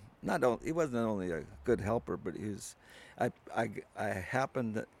mean, he wasn't only a good helper, but he was. I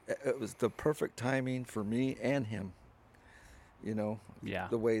happened that it was the perfect timing for me and him.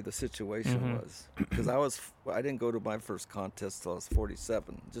 The way the situation was, because I didn't go to my first contest till I was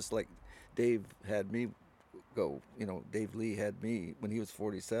 47, just like Dave had me go. Dave Lee had me when he was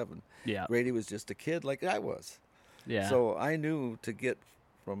 47. Yeah. Grady was just a kid like I was. Yeah. So I knew to get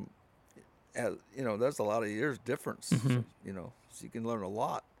from, there's a lot of years difference. So you can learn a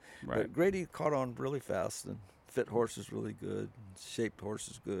lot. Right. But Grady caught on really fast and fit horses really good, shaped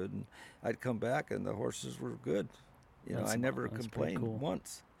horses good, and I'd come back and the horses were good. I never complained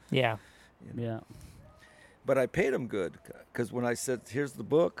once. Yeah. Yeah. But I paid him good because when I said, "Here's the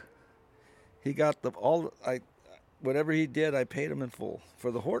book," he got whatever he did, I paid him in full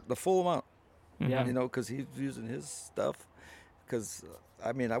for the full amount. Yeah. Because he's using his stuff. Because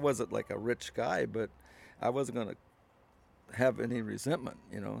I wasn't like a rich guy, but I wasn't going to have any resentment.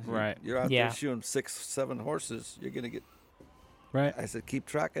 Right. You're out there shooting 6-7 horses, you're going to get. Right. I said, keep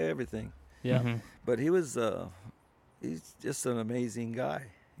track of everything. Yeah. But he's just an amazing guy.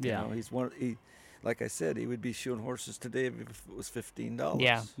 Yeah. Like I said, he would be shooting horses today if it was $15.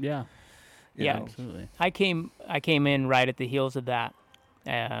 Yeah. Yeah. Yeah, absolutely. I came in right at the heels of that.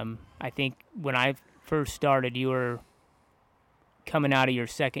 I think when I first started, you were coming out of your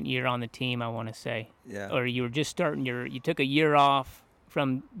second year on the team, I want to say. Yeah. Or you were just starting you took a year off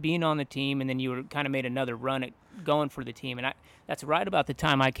from being on the team, and then you were kind of made another run at going for the team. And that's right about the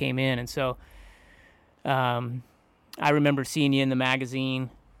time I came in. And so I remember seeing you in the magazine,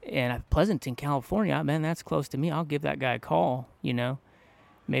 and Pleasanton, California, man, that's close to me. I'll give that guy a call,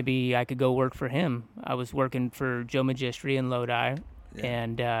 Maybe I could go work for him. I was working for Joe Magistri in Lodi,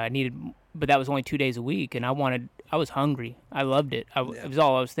 and but that was only 2 days a week, and I was hungry. I loved it. It was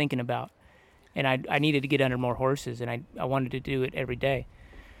all I was thinking about, and I needed to get under more horses, and I wanted to do it every day.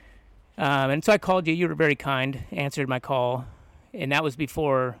 And so I called you. You were very kind, answered my call, and that was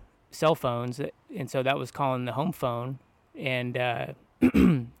before cell phones, and so that was calling the home phone, and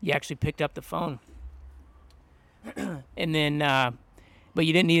you actually picked up the phone, and then. But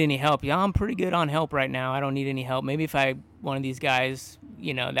you didn't need any help. Yeah, I'm pretty good on help right now. I don't need any help. Maybe if one of these guys,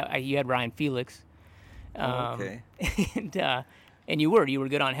 you had Ryan Felix. Okay. And you were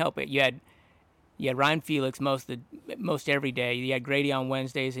good on help. You had Ryan Felix most every day. You had Grady on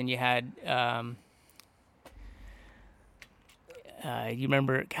Wednesdays, and you had you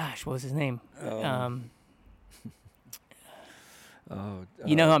remember? Gosh, what was his name? You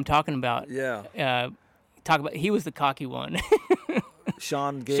know who I'm talking about? Yeah. He was the cocky one.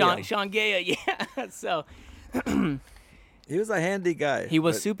 Sean Gaya. Sean Gaya, yeah. So he was a handy guy. He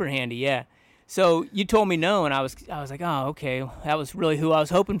was super handy, yeah. So you told me no, and I was like, oh, okay, that was really who I was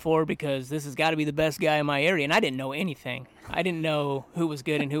hoping for, because this has got to be the best guy in my area, and I didn't know anything. I didn't know who was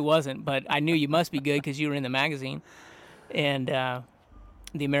good and who wasn't, but I knew you must be good because you were in the magazine and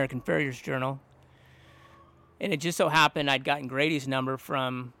the American Farriers Journal. And it just so happened I'd gotten Grady's number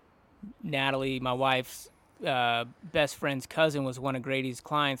from Natalie, my wife's best friend's cousin, was one of Grady's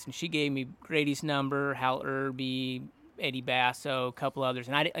clients, and she gave me Grady's number, Hal Irby, Eddie Basso, a couple others.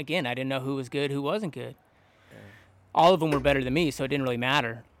 And I didn't know who was good, who wasn't good. Yeah. All of them were better than me, so it didn't really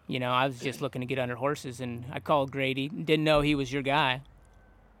matter. You know, I was just looking to get under horses, and I called Grady. Didn't know he was your guy.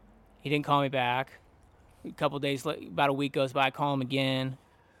 He didn't call me back. A couple days, about a week goes by, I call him again,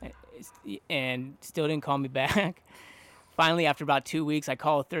 and still didn't call me back. Finally, after about 2 weeks, I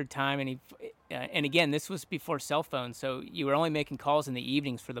call a third time, and again, this was before cell phones, so you were only making calls in the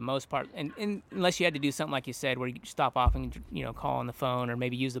evenings for the most part, and unless you had to do something like you said, where you stop off and call on the phone, or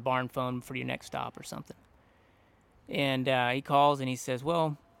maybe use the barn phone for your next stop or something. And he calls and he says,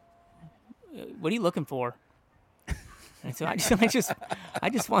 "Well, what are you looking for?" And so I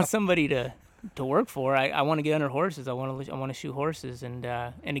just want somebody to work for. I want to get under horses. I want to shoe horses, and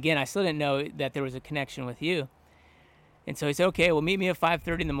again, I still didn't know that there was a connection with you. And so he said, "Okay, well, meet me at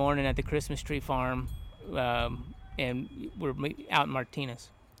 5:30 in the morning at the Christmas Tree Farm, and we're out in Martinez."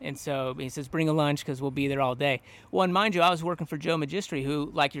 And so he says, "Bring a lunch because we'll be there all day." Well, and mind you, I was working for Joe Magistri,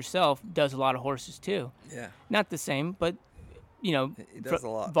 who, like yourself, does a lot of horses too. Yeah. Not the same, but he does a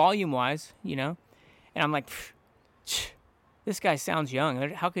lot, volume-wise, And I'm like, this guy sounds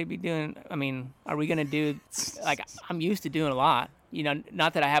young. How could he be doing? I mean, are we gonna do like I'm used to doing a lot.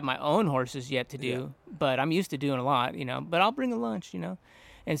 Not that I have my own horses yet to do, but I'm used to doing a lot, but I'll bring a lunch,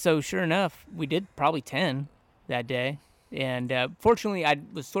 And so sure enough, we did probably 10 that day. And fortunately, I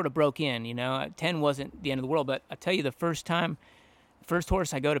was sort of broke in, 10 wasn't the end of the world. But I tell you, the first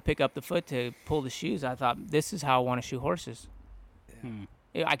horse I go to pick up the foot to pull the shoes, I thought, this is how I want to shoe horses.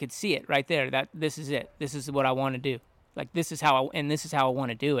 Yeah. I could see it right there. That this is it. This is what I want to do. Like, this is how I want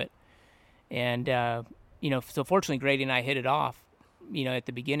to do it. And, so fortunately, Grady and I hit it off. At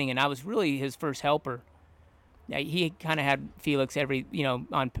the beginning, and I was really his first helper. He kind of had Felix every,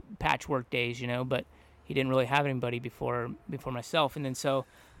 on patchwork days, but he didn't really have anybody before myself. And then so,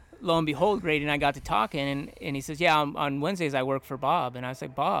 lo and behold, Grady and I got to talking, and he says, "Yeah, on Wednesdays I work for Bob." And I was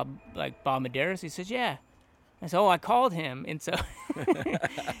like, "Bob, like Bob Mederos?" He says, "Yeah." I said, "Oh, I called him." And so,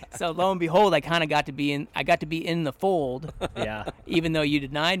 so lo and behold, I kind of got to be in the fold. Yeah. Even though you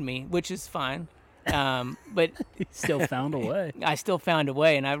denied me, which is fine. But he still found a way. I still found a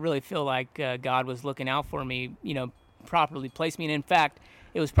way, and I really feel like God was looking out for me, properly placed me. And in fact,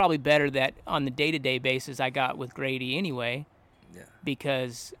 it was probably better that on the day-to-day basis I got with Grady anyway,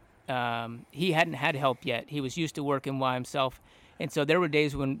 because he hadn't had help yet. He was used to working by himself, and so there were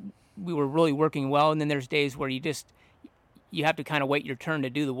days when we were really working well, and then there's days where you have to kind of wait your turn to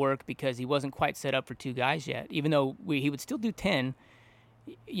do the work because he wasn't quite set up for two guys yet, even though he would still do 10.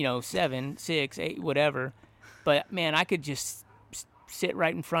 7, 6, 8, whatever. But, man, I could just sit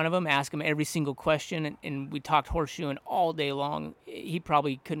right in front of him, ask him every single question, and we talked horseshoeing all day long. He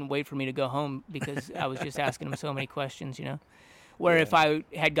probably couldn't wait for me to go home because I was just asking him so many questions, Where if I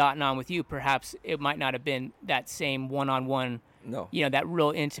had gotten on with you, perhaps it might not have been that same one-on-one, that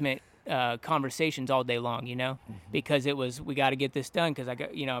real intimate conversations all day long, because it was, we got to get this done because I got,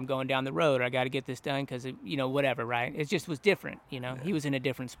 I'm going down the road, or I got to get this done because, whatever, right? It just was different, He was in a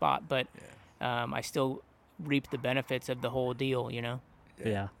different spot, but I still reaped the benefits of the whole deal,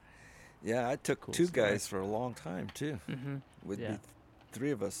 Yeah. Yeah, I took two guys for a long time, too. Mm-hmm. Would be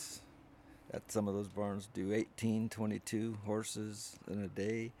three of us at some of those barns do 18, 22 horses in a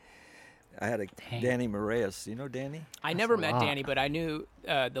day. I had Danny Mederos. You know Danny? I never met Danny, but I knew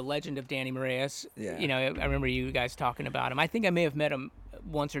the legend of Danny Mederos. Yeah. I remember you guys talking about him. I think I may have met him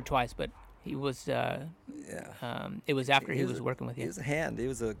once or twice, but he was. It was after he was working with you. He was a hand. He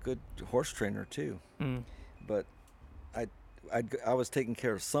was a good horse trainer too. Mm. But I was taking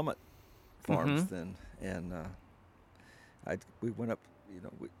care of Summit Farms then, and we went up.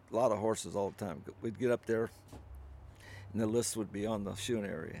 A lot of horses all the time. We'd get up there, and the list would be on the shoeing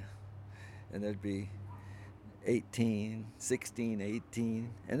area. And there'd be 18, 16, 18,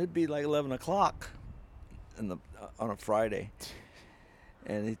 and it'd be like 11 o'clock on a Friday.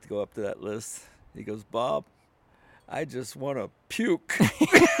 And he'd go up to that list. He goes, "Bob, I just want to puke.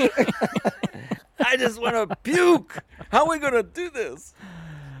 I just want to puke. How are we going to do this?"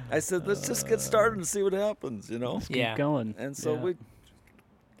 I said, "Let's just get started and see what happens, Let's keep going. And so we'd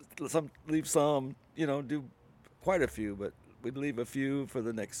leave some, do quite a few, but we'd leave a few for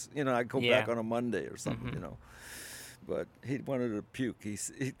the next, I'd go back on a Monday or something, but he wanted to puke.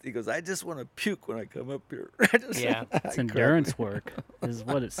 He goes, I just want to puke when I come up here. Yeah. It's endurance work is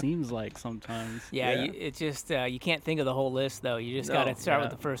what it seems like sometimes. Yeah, Yeah. it's just you can't think of the whole list though. You just No. got to start Yeah.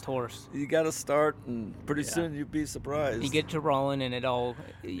 with the first horse. You got to start, and pretty Yeah. soon you'll be surprised. You get to rolling, and it all.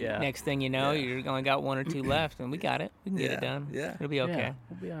 Yeah. Next thing you know, Yeah. you're only got 1 or 2 left, and we got it. We can get it Yeah, done. yeah. It'll be okay. Yeah,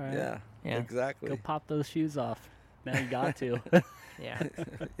 we'll be all right. Yeah, Yeah. exactly. Go pop those shoes off. Now you got to. Yeah.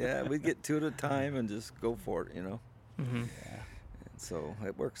 Yeah, we get 2 at a time and just go for it, Mm-hmm. And so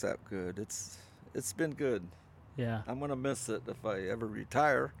it works out good. It's been good. Yeah. I'm gonna miss it if I ever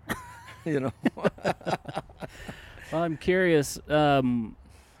retire. Well, I'm curious, and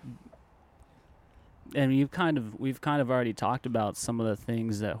we've kind of already talked about some of the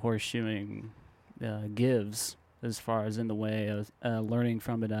things that horseshoeing gives, as far as in the way of learning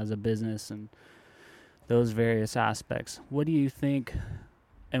from it as a business and those various aspects. What do you think?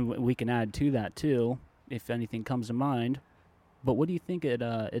 And we can add to that too, if anything comes to mind. But what do you think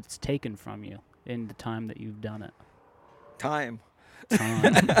it's taken from you in the time that you've done it? Time.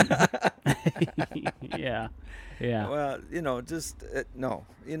 Yeah. Yeah. Well, no.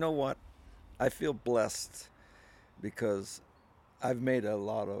 You know what? I feel blessed because I've made a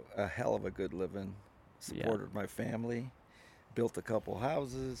hell of a good living, supported my family, built a couple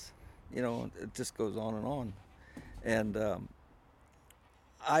houses, it just goes on and on. And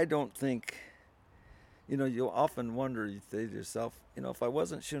I don't think, you'll often wonder, you say to yourself, if I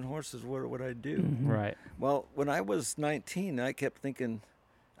wasn't shoeing horses, what would I do? Mm-hmm. Right. Well, when I was 19, I kept thinking,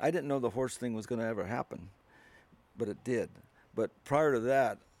 I didn't know the horse thing was going to ever happen, but it did. But prior to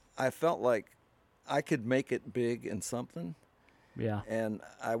that, I felt like I could make it big in something, Yeah. and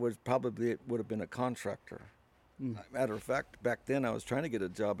I would have been a contractor. Matter of fact, back then I was trying to get a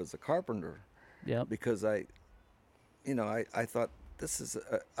job as a carpenter Yep. because I thought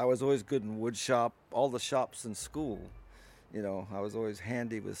I was always good in wood shop, all the shops in school. I was always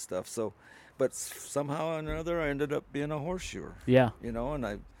handy with stuff. So, but somehow or another, I ended up being a horseshoer. Yeah.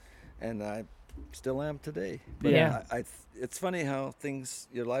 And I still am today. But Yeah. it's funny how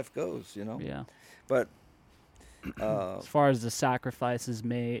your life goes. Yeah. But As far as the sacrifices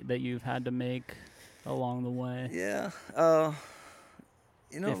that you've had to make along the way, yeah,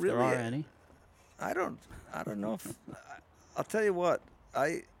 if really, there are any. I don't know if I'll tell you what,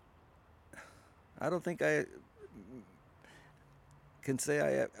 I don't think I can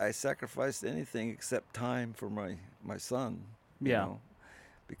say I sacrificed anything except time for my son. Yeah.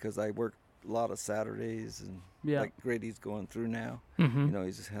 Because I worked a lot of Saturdays, and Yeah. like Grady's going through now. Mm-hmm.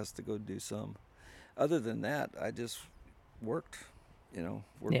 He just has to go do some. Other than that, I just worked.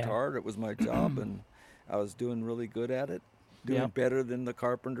 Worked Yeah. hard. It was my job, and I was doing really good at it. Doing Yep. better than the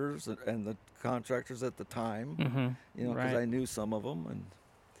carpenters and the contractors at the time. Mm-hmm. Because Right. I knew some of them,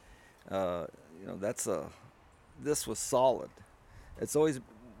 and this was solid. It's always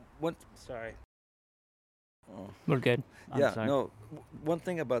one. Sorry. Oh, We're good. I'm yeah, sorry. no. One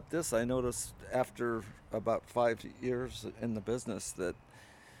thing about this, I noticed after about 5 years in the business that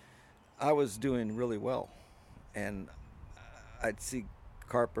I was doing really well, and I'd see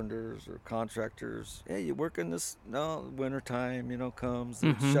carpenters or contractors. Hey, you working this? No, wintertime, comes,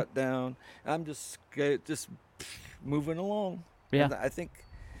 it's Mhm. shut down. I'm just moving along. Yeah. And I think,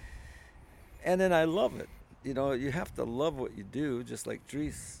 and then I love it. You have to love what you do, just like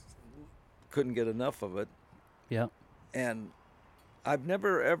Dries couldn't get enough of it. Yeah. And I've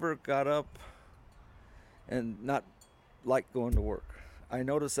never ever got up and not like going to work. I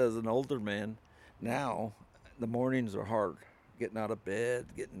notice as an older man now, the mornings are hard, getting out of bed,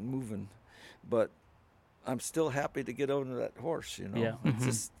 getting moving, but I'm still happy to get over that horse. Yeah. It's Mhm.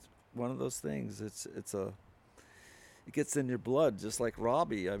 just one of those things. It gets in your blood, just like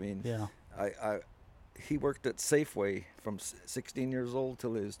Robbie. I mean, Yeah. he worked at Safeway from 16 years old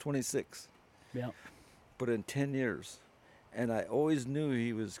till he was 26. Yeah. Put in 10 years. And I always knew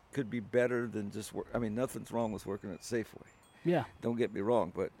he could be better than just work. I mean, nothing's wrong with working at Safeway. Yeah. Don't get me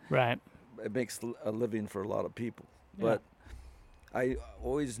wrong, but Right. it makes a living for a lot of people. Yeah. But I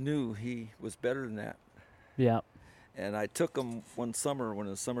always knew he was better than that. Yeah. And I took him one summer when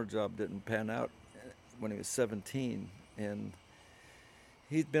his summer job didn't pan out when he was 17. And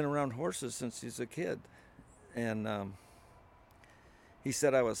he'd been around horses since he was a kid. And he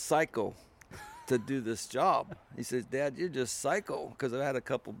said I was psycho to do this job. He says, Dad, you're just psycho, because I had a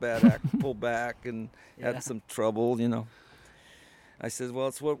couple bad pull back and Yeah. had some trouble, I said, well,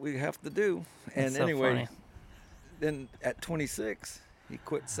 it's what we have to do. And That's so anyway, funny. then at 26, he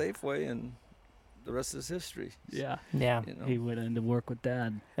quit Safeway, and the rest is history. Yeah. Yeah. He went in to work with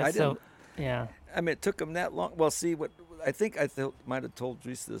Dad. That's so. Yeah. I mean, it took him that long. Well, see, what I think might have told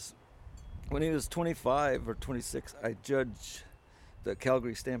Dries this. when he was 25 or 26, I judged the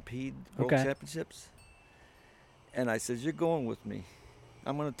Calgary Stampede World Okay. Championships. And I said, "You're going with me.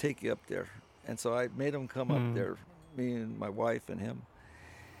 I'm going to take you up there." And so I made him come up there, me and my wife and him.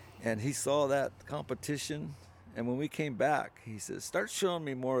 And he saw that competition. And when we came back, he says, "Start showing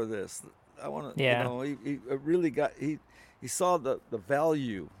me more of this. I want to," Yeah. you know, he really got, he saw the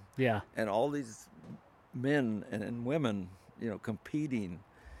value Yeah. and all these men and women, you know, competing.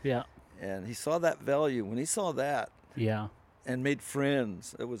 Yeah. And he saw that value. When he saw that Yeah. and made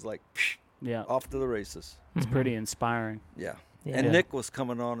friends, it was like, Yeah. off to the races. It's pretty inspiring. Yeah. Yeah. And Nick was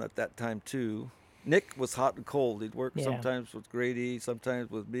coming on at that time too. Nick was hot and cold. He'd work Yeah. sometimes with Grady, sometimes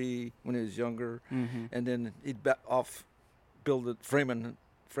with me when he was younger, Mm-hmm. and then he'd back off,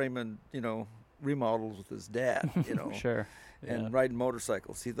 framing, you know, remodels with his dad, you know, Sure. and Yeah. riding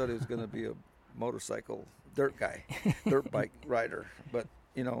motorcycles. He thought he was going to be a motorcycle dirt guy, dirt bike rider, but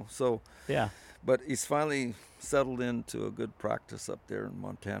you know, so. Yeah. But he's finally settled into a good practice up there in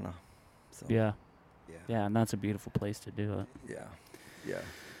Montana. So, Yeah. yeah, Yeah. And that's a beautiful place to do it. yeah, yeah.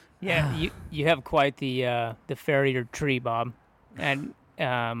 Yeah, you have quite the farrier tree, Bob, and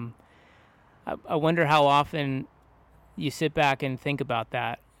I wonder how often you sit back and think about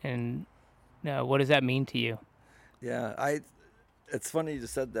that, and what does that mean to you? Yeah, it's funny you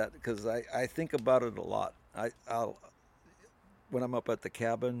said that because I think about it a lot. I'll when I'm up at the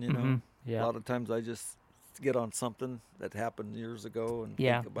cabin, you know, Yeah. a lot of times I just get on something that happened years ago and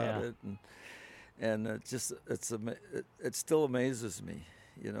Yeah. think about Yeah. it, and it still amazes me,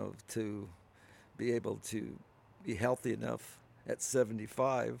 you know, to be able to be healthy enough at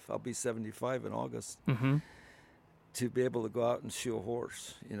 75. I'll be 75 in August. Mm-hmm. To be able to go out and shoe a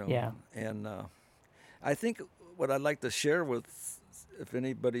horse, you know. Yeah. And I think what I'd like to share with, if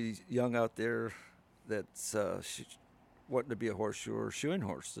anybody's young out there that's wanting to be a horseshoer or shoeing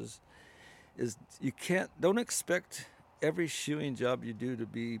horses, is don't expect every shoeing job you do to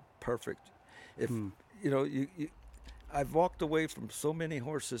be perfect. If you know, I've walked away from so many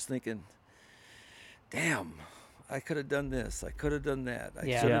horses thinking, "Damn, I could have done this. I could have done that. I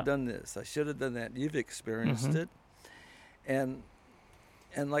Yeah. should Yeah. have done this. I should have done that." You've experienced it. And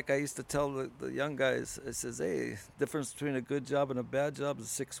like I used to tell the young guys, I says, "Hey, difference between a good job and a bad job is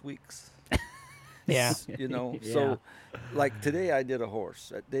 6 weeks." Yeah. You know, Yeah. so like today I did a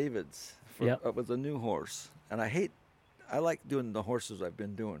horse at David's Yep. with a new horse. And I like doing the horses I've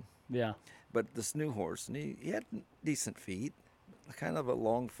been doing. Yeah. But this new horse, and he had decent feet, kind of a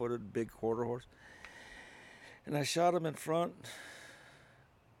long-footed, big quarter horse. And I shot him in front,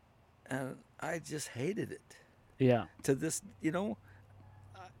 and I just hated it. Yeah. To this, you know,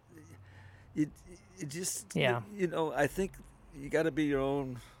 it just, Yeah. you know, I think you got to be your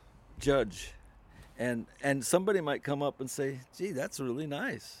own judge, and somebody might come up and say, "Gee, that's really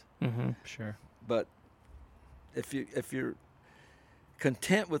nice," Mm-hmm. Sure. but if you're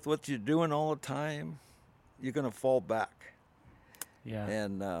content with what you're doing all the time, you're gonna fall back, Yeah.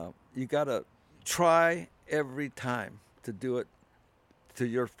 and you got to try every time to do it to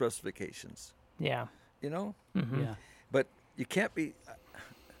your specifications. Yeah. You know. Mm-hmm. Yeah. But you can't be.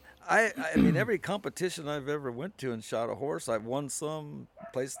 I mean, every competition I've ever went to and shot a horse, I've won some,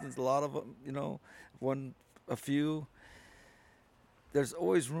 placed in a lot of them. You know, won a few. There's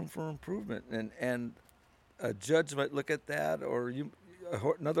always room for improvement, and a judge might look at that, or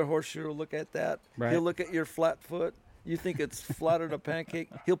another horseshoer will look at that. Right. He'll look at your flat foot. You think it's flatter than a pancake.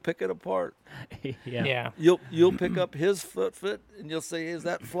 He'll pick it apart. Yeah. Yeah. You'll pick up his foot, and you'll say, "Is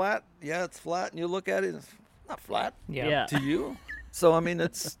that flat?" "Yeah, it's flat." And you look at it, it's not flat Yeah. Yeah. to you. So I mean,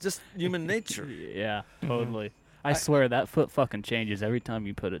 it's just human nature. Yeah. Totally. I swear that foot fucking changes every time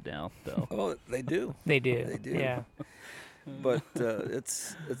you put it down, though. Oh, they do. They do. They do. Yeah. But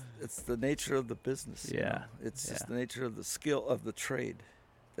it's the nature of the business. you Yeah. know? It's just Yeah. the nature of the skill of the trade.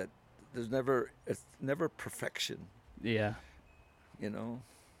 That it's never perfection. Yeah. You know.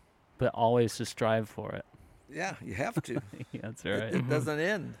 But always to strive for it. Yeah, you have to. Yeah, that's It, right. it doesn't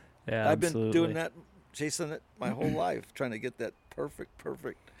end. Yeah. I've absolutely. been doing that, chasing it my whole life, trying to get that perfect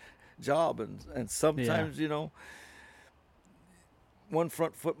job, and sometimes you know, one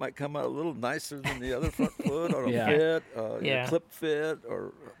front foot might come out a little nicer than the other front foot, or a Yeah. fit, Yeah. your clip fit,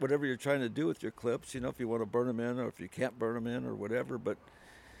 or whatever you're trying to do with your clips. You know, if you want to burn them in, or if you can't burn them in, or whatever. But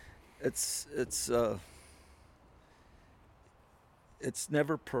it's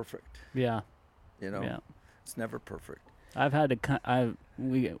never perfect. Yeah. You know, Yeah. it's never perfect. I've had to.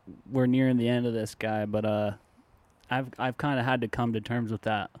 We're nearing the end of this guy, but I've kind of had to come to terms with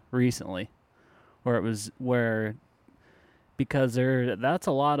that recently, because that's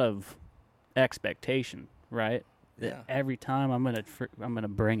a lot of expectation, right? That Yeah. every time I'm gonna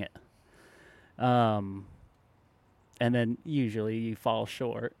bring it, and then usually you fall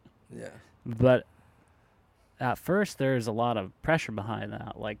short. Yeah. But at first, there's a lot of pressure behind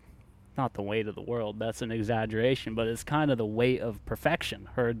that. Like, not the weight of the world. That's an exaggeration, but it's kind of the weight of perfection,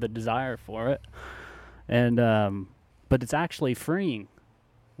 or the desire for it. And but it's actually freeing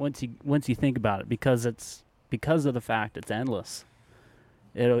once you think about it, because of the fact it's endless.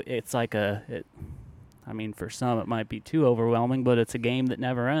 It's like I mean, for some it might be too overwhelming, but it's a game that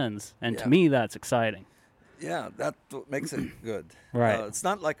never ends, and to me that's exciting. Yeah, that's what makes it good. Right. It's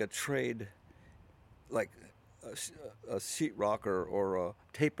not like a trade, like a sheetrock or a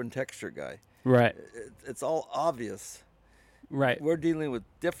tape and texture guy. Right. It's all obvious. Right. We're dealing with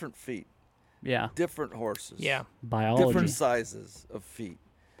different feet. Yeah. Different horses. Yeah. Biology. Different sizes of feet.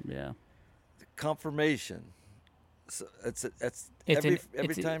 Yeah. Conformation. So it's every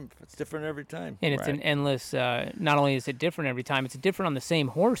time it's different every time. And it's an endless. Not only is it different every time, it's different on the same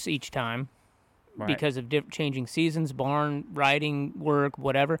horse each time, because of changing seasons, barn riding, work,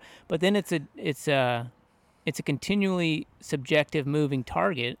 whatever. But then it's a continually subjective moving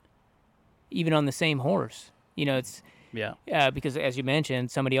target, even on the same horse. It's because, as you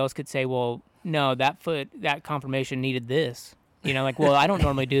mentioned, somebody else could say, well, no, that conformation needed this. Well, I don't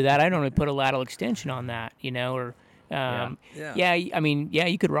normally do that. I normally put a lateral extension on that. Or I mean,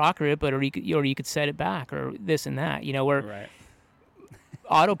 you could rocker it, but or you could set it back, or this and that. Where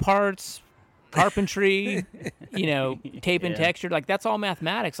auto parts, carpentry, tape and texture, like that's all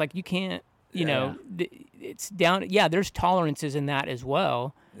mathematics. Like you can't, it's down. Yeah, there's tolerances in that as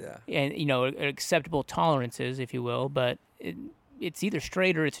well. Yeah. And acceptable tolerances, if you will, but it's either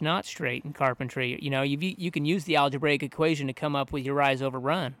straight or it's not straight in carpentry. You can use the algebraic equation to come up with your rise over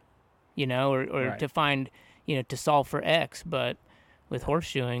run, or to find, to solve for X. But with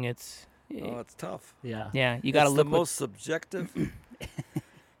horseshoeing, it's tough. Yeah, you got to look. look. The most subjective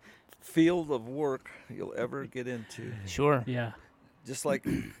field of work you'll ever get into. Sure. Yeah. Just like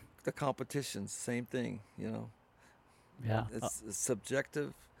the competitions, same thing. Yeah. It's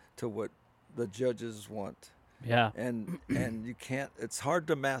subjective to what the judges want. Yeah. And you can't. It's hard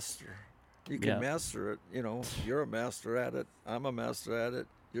to master. You can master it. You're a master at it. I'm a master at it.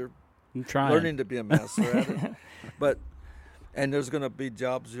 I'm trying. Learning to be a master at it. And there's going to be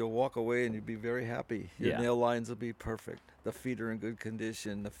jobs you'll walk away and you'll be very happy. Your nail lines will be perfect. The feet are in good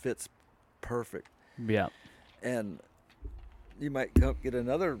condition. The fit's perfect. Yeah. And you might get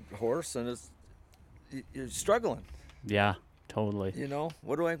another horse and you're struggling. Yeah, totally.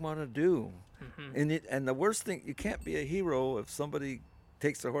 What do I want to do? Mm-hmm. And the worst thing, you can't be a hero if somebody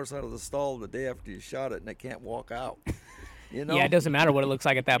takes the horse out of the stall the day after you shot it and it can't walk out. Yeah, it doesn't matter what it looks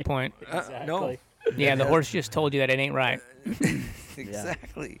like at that point. Exactly. No. Yeah, the horse just told you that it ain't right.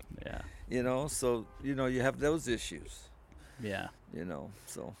 Exactly. Yeah. So you have those issues. Yeah.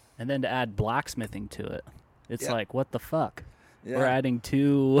 So. And then to add blacksmithing to it, it's like, what the fuck? Yeah. We're adding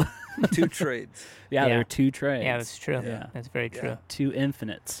two trades. Yeah, there are two trades. Yeah, that's true. Yeah. That's very true. Yeah. Two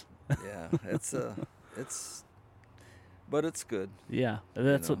infinites. Yeah, but it's good. Yeah,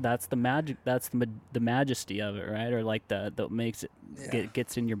 that's the magic. That's the majesty of it, right? Or like that makes it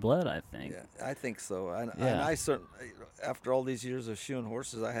gets in your blood, I think. Yeah, I think so. And I certainly, after all these years of shoeing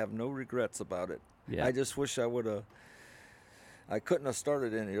horses, I have no regrets about it. Yeah. I just wish I couldn't have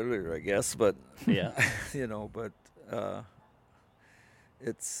started any earlier, I guess. But yeah,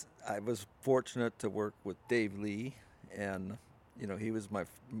 I was fortunate to work with Dave Lee, and he was my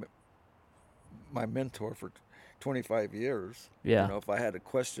mentor for 25 years. Yeah. If I had a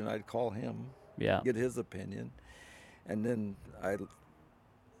question, I'd call him. Yeah. Get his opinion, and then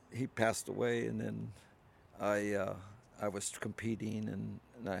he passed away, and then I was competing, and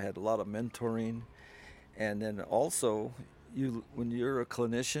I had a lot of mentoring, and then also when you're a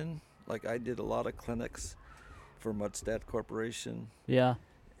clinician, like I did a lot of clinics for Mudstad Corporation. Yeah.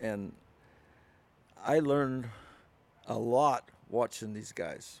 And I learned a lot watching these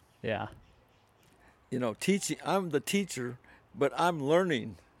guys. Yeah. Teaching. I'm the teacher, but I'm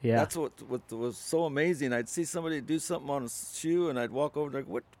learning. Yeah. That's what was so amazing. I'd see somebody do something on a shoe, and I'd walk over and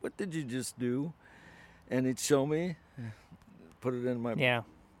go, what did you just do? And he'd show me, put it in my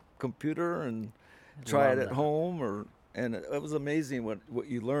computer, and try it at home. And it was amazing what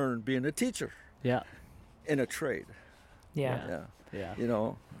you learn being a teacher. Yeah. In a trade. Yeah.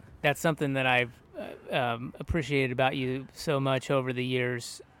 Yeah. That's something that I've appreciated about you so much over the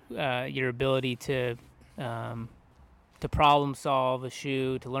years. Your ability to problem solve a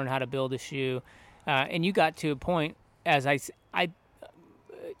shoe, to learn how to build a shoe, and you got to a point,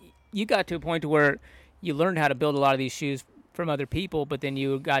 you got to a point to where you learned how to build a lot of these shoes from other people, but then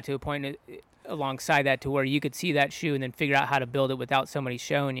you got to a point alongside that to where you could see that shoe and then figure out how to build it without somebody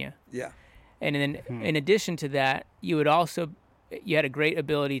showing you. Yeah. And then in addition to that, you had a great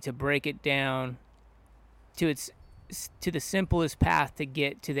ability to break it down to the simplest path to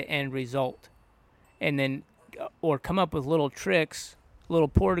get to the end result, and then or come up with little tricks, little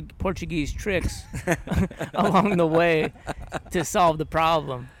Portuguese tricks along the way to solve the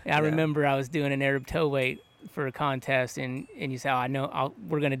problem. I remember I was doing an Arab toe weight for a contest, and you said,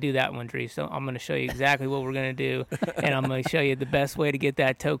 we're going to do that one, Dries. So I'm going to show you exactly what we're going to do, and I'm going to show you the best way to get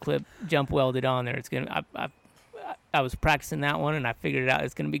that toe clip jump welded on there. It's going to. I was practicing that one, and I figured it out.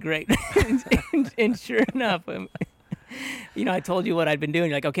 It's going to be great. and sure enough, I told you what I'd been doing.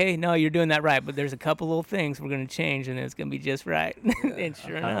 You're like, okay, no, you're doing that right, but there's a couple little things we're going to change, and it's going to be just right. And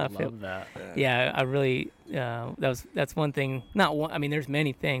sure enough, I love that. Yeah, I really. That's one thing. Not one. I mean, there's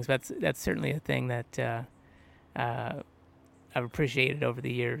many things, but that's certainly a thing that I've appreciated over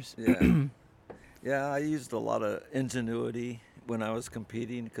the years. Yeah. Yeah, I used a lot of ingenuity when I was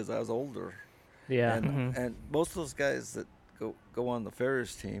competing because I was older. Yeah. And most of those guys that go on the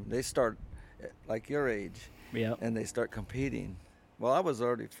farriers team, they start like your age. Yeah. And they start competing. Well, I was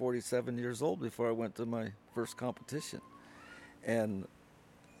already 47 years old before I went to my first competition. And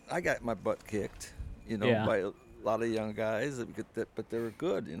I got my butt kicked, by a lot of young guys, but they were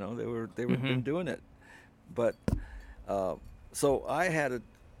good, they were been doing it. But so I had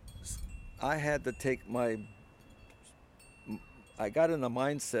to take I got in the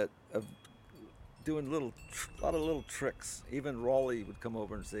mindset of doing a lot of little tricks. Even Raleigh would come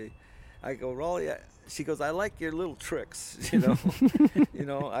over and say, I go, Raleigh, she goes, I like your little tricks, you have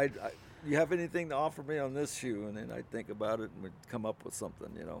anything to offer me on this shoe? And then I'd think about it and we'd come up with something,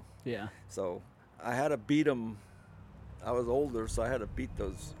 Yeah. So I had to beat them. I was older, so I had to beat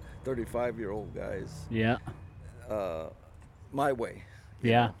those 35-year-old guys. Yeah. My way.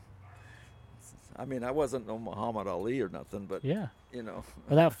 Yeah. I mean, I wasn't no Muhammad Ali or nothing, but yeah. Well,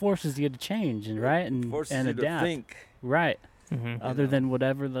 that forces you to change and forces and you adapt. to think. Right. Mm-hmm. Other than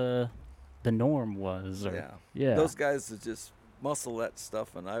whatever the norm was. Or, yeah. Those guys would just muscle that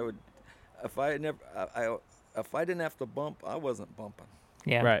stuff, and I would, if I didn't have to bump, I wasn't bumping.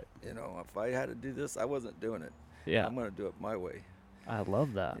 Yeah. Right. If I had to do this, I wasn't doing it. Yeah. I'm going to do it my way. I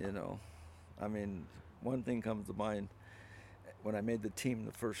love that. I mean, one thing comes to mind. When I made the team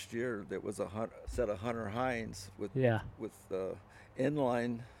the first year, there was a set of Hunter Hines with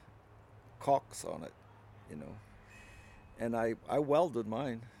inline caulks on it, and I welded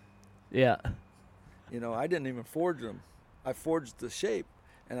mine. Yeah. I didn't even forge them. I forged the shape,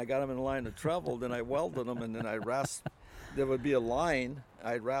 and I got them in line of travel. Then I welded them, and then I rasped. There would be a line.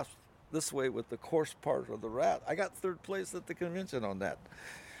 I rasped this way with the coarse part of the rat. I got third place at the convention on that.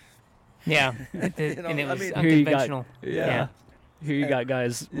 Yeah, and it was Here you got- unconventional. Yeah. Here you got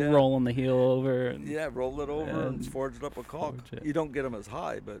guys rolling the heel over. And, Rolled it over and forged up a caulk. forged it. You don't get them as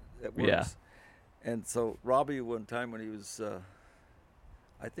high, but it works. Yeah. And so Robbie, one time when he was,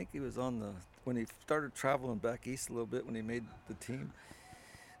 I think he was when he started traveling back east a little bit when he made the team,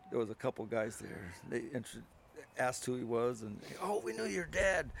 there was a couple guys there. They asked who he was, and, we knew your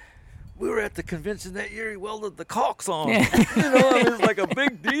dad. We were at the convention that year. He welded the caulks on. It was like a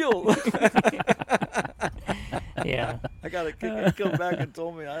big deal. Yeah. I got a kick. He come back and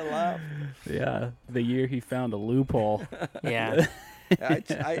told me. I laughed. Yeah. The year he found a loophole. Yeah.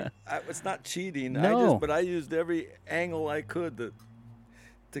 It's not cheating. No. But I used every angle I could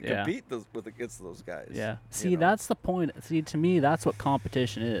to compete against those guys. Yeah. See, that's the point. See, to me, that's what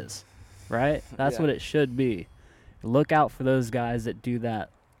competition is, right? That's what it should be. Look out for those guys that do that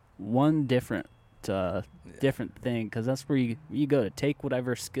one different thing, because that's where you go to take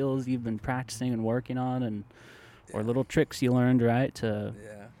whatever skills you've been practicing and working on, or little tricks you learned, right?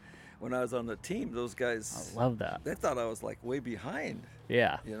 When I was on the team, those guys, I love that. they thought I was like way behind.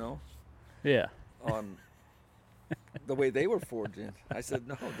 Yeah. Yeah. On the way they were forging. I said,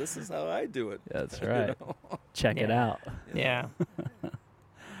 no, this is how I do it. That's right. Check it out. Yeah.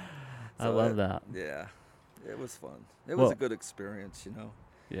 I love that. Yeah. It was fun. It was a good experience,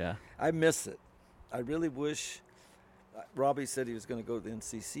 Yeah. I miss it. I really wish. Robbie said he was going to go to the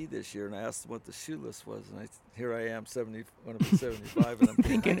NCC this year, and I asked him what the shoe list was, and here I am, 75, and I'm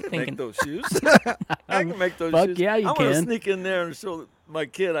thinking, I can make those shoes. I can make those shoes. Yeah, you I can. want to sneak in there and show my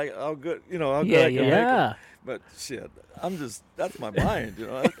kid how good, how good Yeah, I can make them. Yeah. But shit, that's my mind,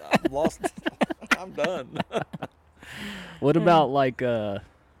 I'm lost. I'm done. What about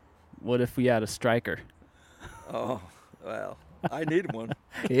what if we had a striker? Oh, well, I need one.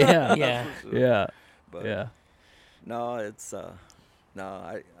 Yeah. Yeah. For sure. Yeah. But Yeah. no, it's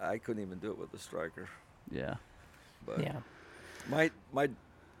I couldn't even do it with a striker. Yeah. But Yeah. I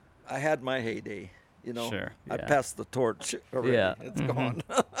had my heyday, Sure. I Yeah. passed the torch already. Yeah. It's gone.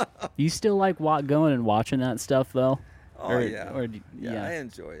 Do you still like going and watching that stuff though? Oh yeah. Yeah, I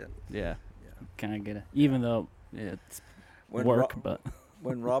enjoy it. Yeah. Kind of get it, even though it's When work, but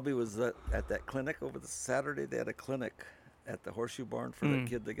when Robbie was at that clinic over the Saturday, they had a clinic at the Horseshoe Barn for that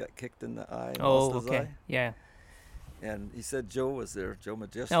kid that got kicked in the eye. And Oh, lost his okay. eye. Yeah. And he said Joe was there, Joe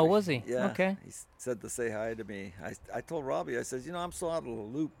Majestic. Oh, was he? Yeah. Okay. He said to say hi to me. I told Robbie, I said, I'm so out of the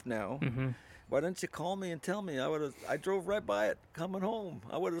loop now. Mm-hmm. Why didn't you call me and tell me? I drove right by it coming home.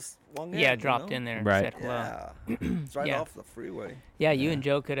 I would have swung in. Yeah, dropped in there and Right. said hello. Yeah. It's right Yeah. off the freeway. Yeah, you and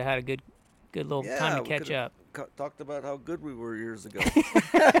Joe could have had a good little time to we catch could've up. Talked about how good we were years ago.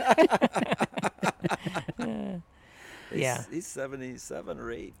 Yeah. He's 77 or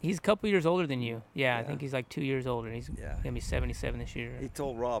 8. He's a couple years older than you. Yeah, I Yeah. think he's like 2 years older. He's Yeah. gonna be 77 this year. He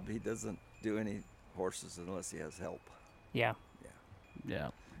told Rob he doesn't do any horses unless he has help. Yeah.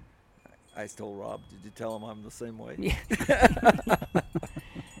 yeah. I told Rob, did you tell him I'm the same way? Yeah.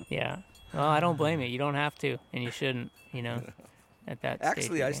 Yeah. Well, I don't blame you. You don't have to, and you shouldn't. At that stage.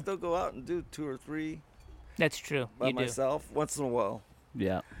 Actually, of I the game. still go out and do 2 or 3 That's true. by You do. myself once in a while.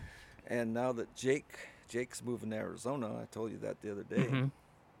 Yeah. And now that Jake's moving to Arizona, I told you that the other day. Mm-hmm.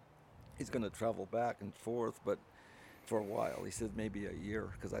 He's going to travel back and forth, but for a while. He said maybe a year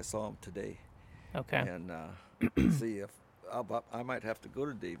because I saw him today. Okay. And see if I might have to go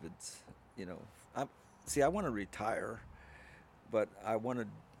to David's. I want to retire, but I want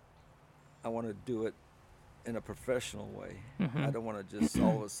to do it in a professional way. Mm-hmm. I don't want to just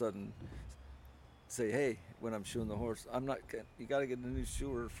all of a sudden say, hey, when I'm shoeing the horse, you got to get a new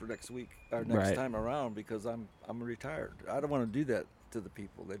shoer for next week or next Right. time around because I'm retired. I don't want to do that to the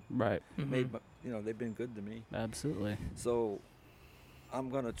people. They've Right. made they've been good to me. Absolutely. So I'm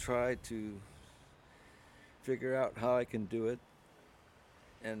going to try to figure out how I can do it,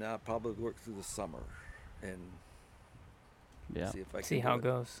 and I'll probably work through the summer and Yeah. see if I can See do how it. it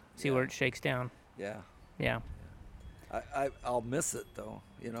goes. See Yeah. where it shakes down. Yeah. Yeah. I'll miss it though,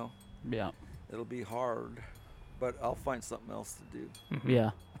 Yeah. It'll be hard, but I'll find something else to do. Mhm.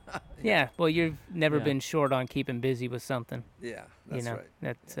 Yeah. Yeah. Well, you've never Yeah. been short on keeping busy with something. Yeah, that's right.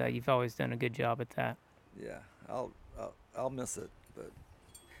 That's you've always done a good job at that. Yeah, I'll miss it, but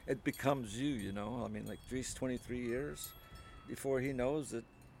it becomes you, I mean, like Dries, 23 years. Before he knows it,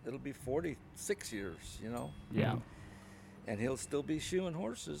 it'll be 46 years, Yeah. and he'll still be shoeing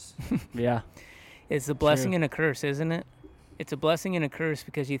horses. Yeah. It's a blessing and a curse, isn't it? It's a blessing and a curse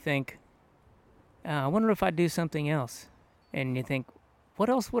because you think, I wonder if I'd do something else. And you think, what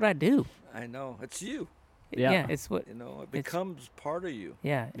else would I do? I know, it's you. Yeah. It's what. It becomes part of you.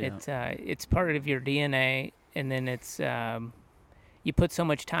 Yeah, Yeah. it's part of your DNA, and then it's you put so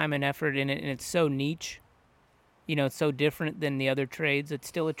much time and effort in it, and it's so niche. It's so different than the other trades. It's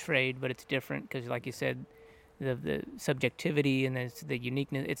still a trade, but it's different because, like you said, the subjectivity and the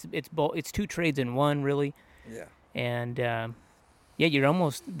uniqueness. It's two trades in one, really. Yeah. And you're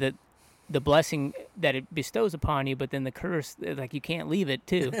almost the blessing that it bestows upon you, but then the curse, like you can't leave it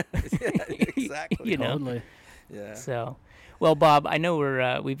too. Yeah, exactly. Totally. Yeah. So, well, Bob, I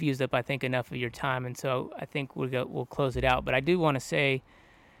know we've used up, I think, enough of your time, and so I think we'll close it out. But I do want to say,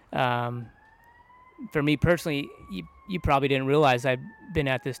 for me personally, you probably didn't realize I've been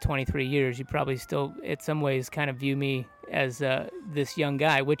at this 23 years. You probably still, in some ways, kind of view me as this young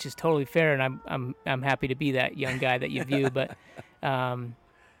guy, which is totally fair, and I'm happy to be that young guy that you view. But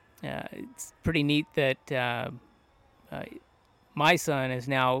it's pretty neat that my son is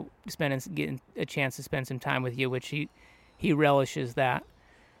now getting a chance to spend some time with you, which he relishes that.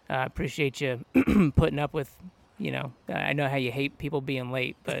 I appreciate you putting up with, I know how you hate people being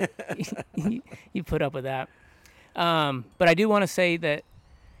late, but you put up with that. But I do want to say that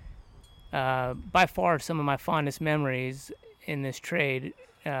by far some of my fondest memories in this trade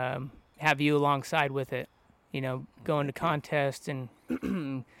have you alongside with it. Going to contests and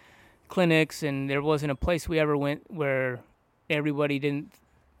clinics, and there wasn't a place we ever went where everybody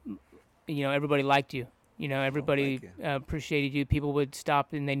everybody liked you. Everybody appreciated you. People would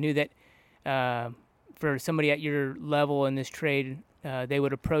stop, and they knew that for somebody at your level in this trade, they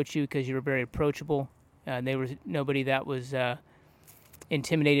would approach you because you were very approachable. There was nobody that was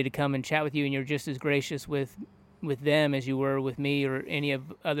intimidated to come and chat with you, and you're just as gracious with them as you were with me or any of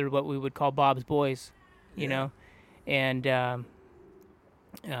other what we would call Bob's boys, And I'm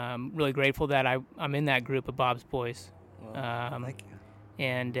really grateful that I'm in that group of Bob's boys. Well, thank you.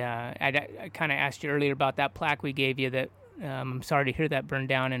 And I kind of asked you earlier about that plaque we gave you. That I'm sorry to hear that burned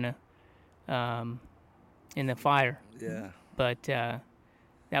down in the fire. Yeah. But that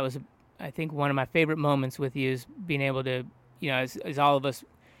was, I think, one of my favorite moments with you is being able to, as all of us,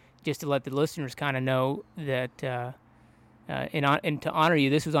 just to let the listeners kind of know that and to honor you,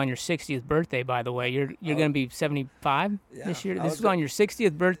 this was on your 60th birthday, by the way. You're going to be 75 this year. This was on your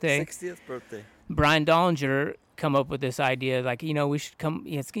 60th birthday. 60th birthday. Brian Dollinger come up with this idea, like, we should come.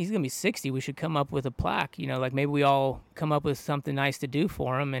 He's going to be 60. We should come up with a plaque. Like maybe we all come up with something nice to do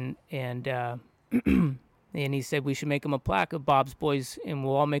for him, and and he said we should make him a plaque of Bob's Boys, and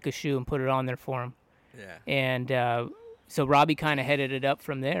we'll all make a shoe and put it on there for him. Yeah. And so Robbie kind of headed it up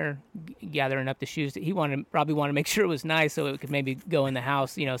from there, gathering up the shoes. Robbie wanted to make sure it was nice, so it could maybe go in the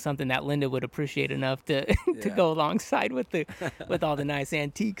house. Something that Linda would appreciate enough to to go alongside with with all the nice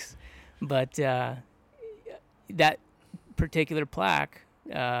antiques. But that particular plaque,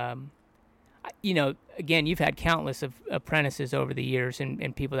 again, you've had countless of apprentices over the years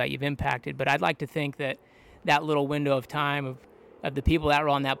and people that you've impacted. But I'd like to think that little window of time of the people that were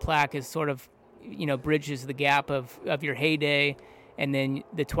on that plaque is sort of, bridges the gap of your heyday and then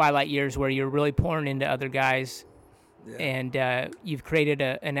the twilight years where you're really pouring into other guys. Yeah. And you've created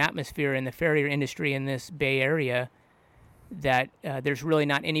an atmosphere in the farrier industry in this Bay Area that there's really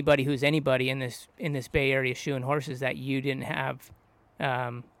not anybody who's anybody in this Bay Area shoeing horses that you didn't have,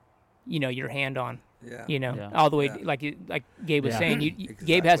 your hand on. Yeah. All the way, like Gabe was saying, exactly.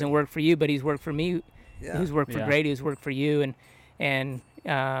 Gabe hasn't worked for you, but he's worked for me. Yeah. Who's worked for Grady, who's worked for you, and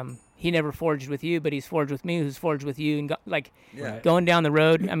he never forged with you, but he's forged with me, who's forged with you, and going down the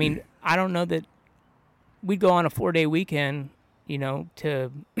road. I mean, I don't know that we'd go on a 4-day weekend,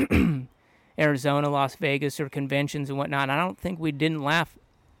 to Arizona, Las Vegas, or conventions and whatnot. I don't think we didn't laugh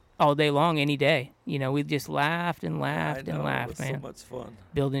all day long any day. We just laughed and laughed and laughed, man. So much fun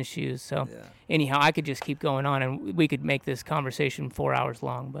building shoes. So anyhow, I could just keep going on, and we could make this conversation 4 hours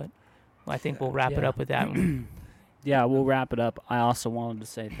long, but I think we'll wrap it up with that one. Yeah, we'll wrap it up. I also wanted to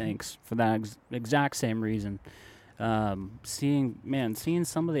say thanks for that exact same reason. Seeing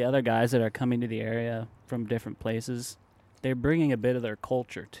some of the other guys that are coming to the area from different places, they're bringing a bit of their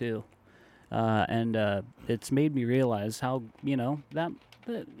culture too, and it's made me realize how that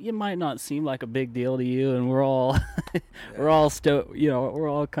it might not seem like a big deal to you, and we're all we're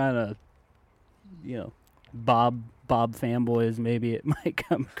all kind of Bob fanboys, maybe it might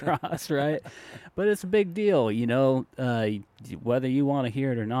come across, right? But it's a big deal, whether you want to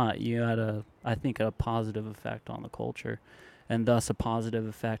hear it or not. You had I think a positive effect on the culture, and thus a positive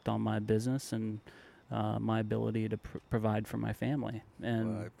effect on my business and my ability to provide for my family,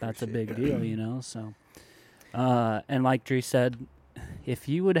 and that's a big deal, So, and like Dries said, if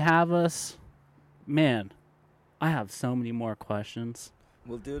you would have us, man, I have so many more questions.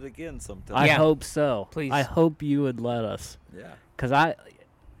 We'll do it again sometime. I hope so. Please. I hope you would let us. Yeah. Because I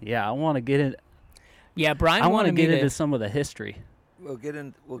want to get in. Yeah, Brian. I want to get into some of the history. We'll get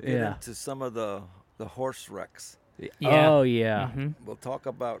into some of the horse wrecks. Yeah. Oh yeah. Mm-hmm. We'll talk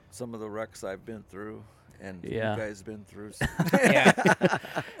about some of the wrecks I've been through and you guys been through.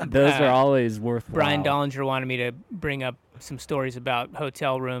 Those are always worthwhile. Brian Dollinger wanted me to bring up some stories about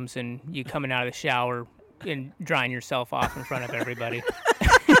hotel rooms and you coming out of the shower and drying yourself off in front of everybody.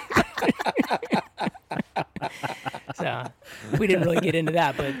 So we didn't really get into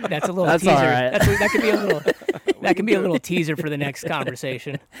that, but that's a little teaser. All right. That could be a little. That can be a little teaser for the next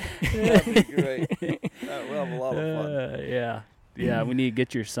conversation. That'd be great. We'll have a lot of fun. Yeah. We need to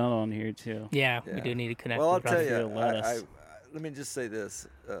get your son on here too. Yeah, we do need to connect. Well, I'll with tell you. Let me just say this.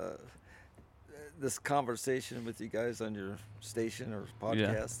 This conversation with you guys on your station or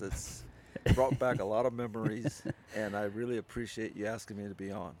podcast that's brought back a lot of memories, and I really appreciate you asking me to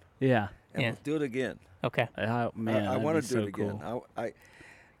be on. Yeah. And we'll do it again. Okay. Man, I want to do so it again. Cool.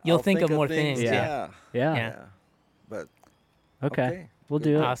 You'll think of more things. Yeah. But okay. We'll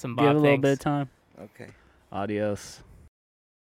do it. Awesome, Bob. Give it a little Thanks. bit of time. Okay. Adios.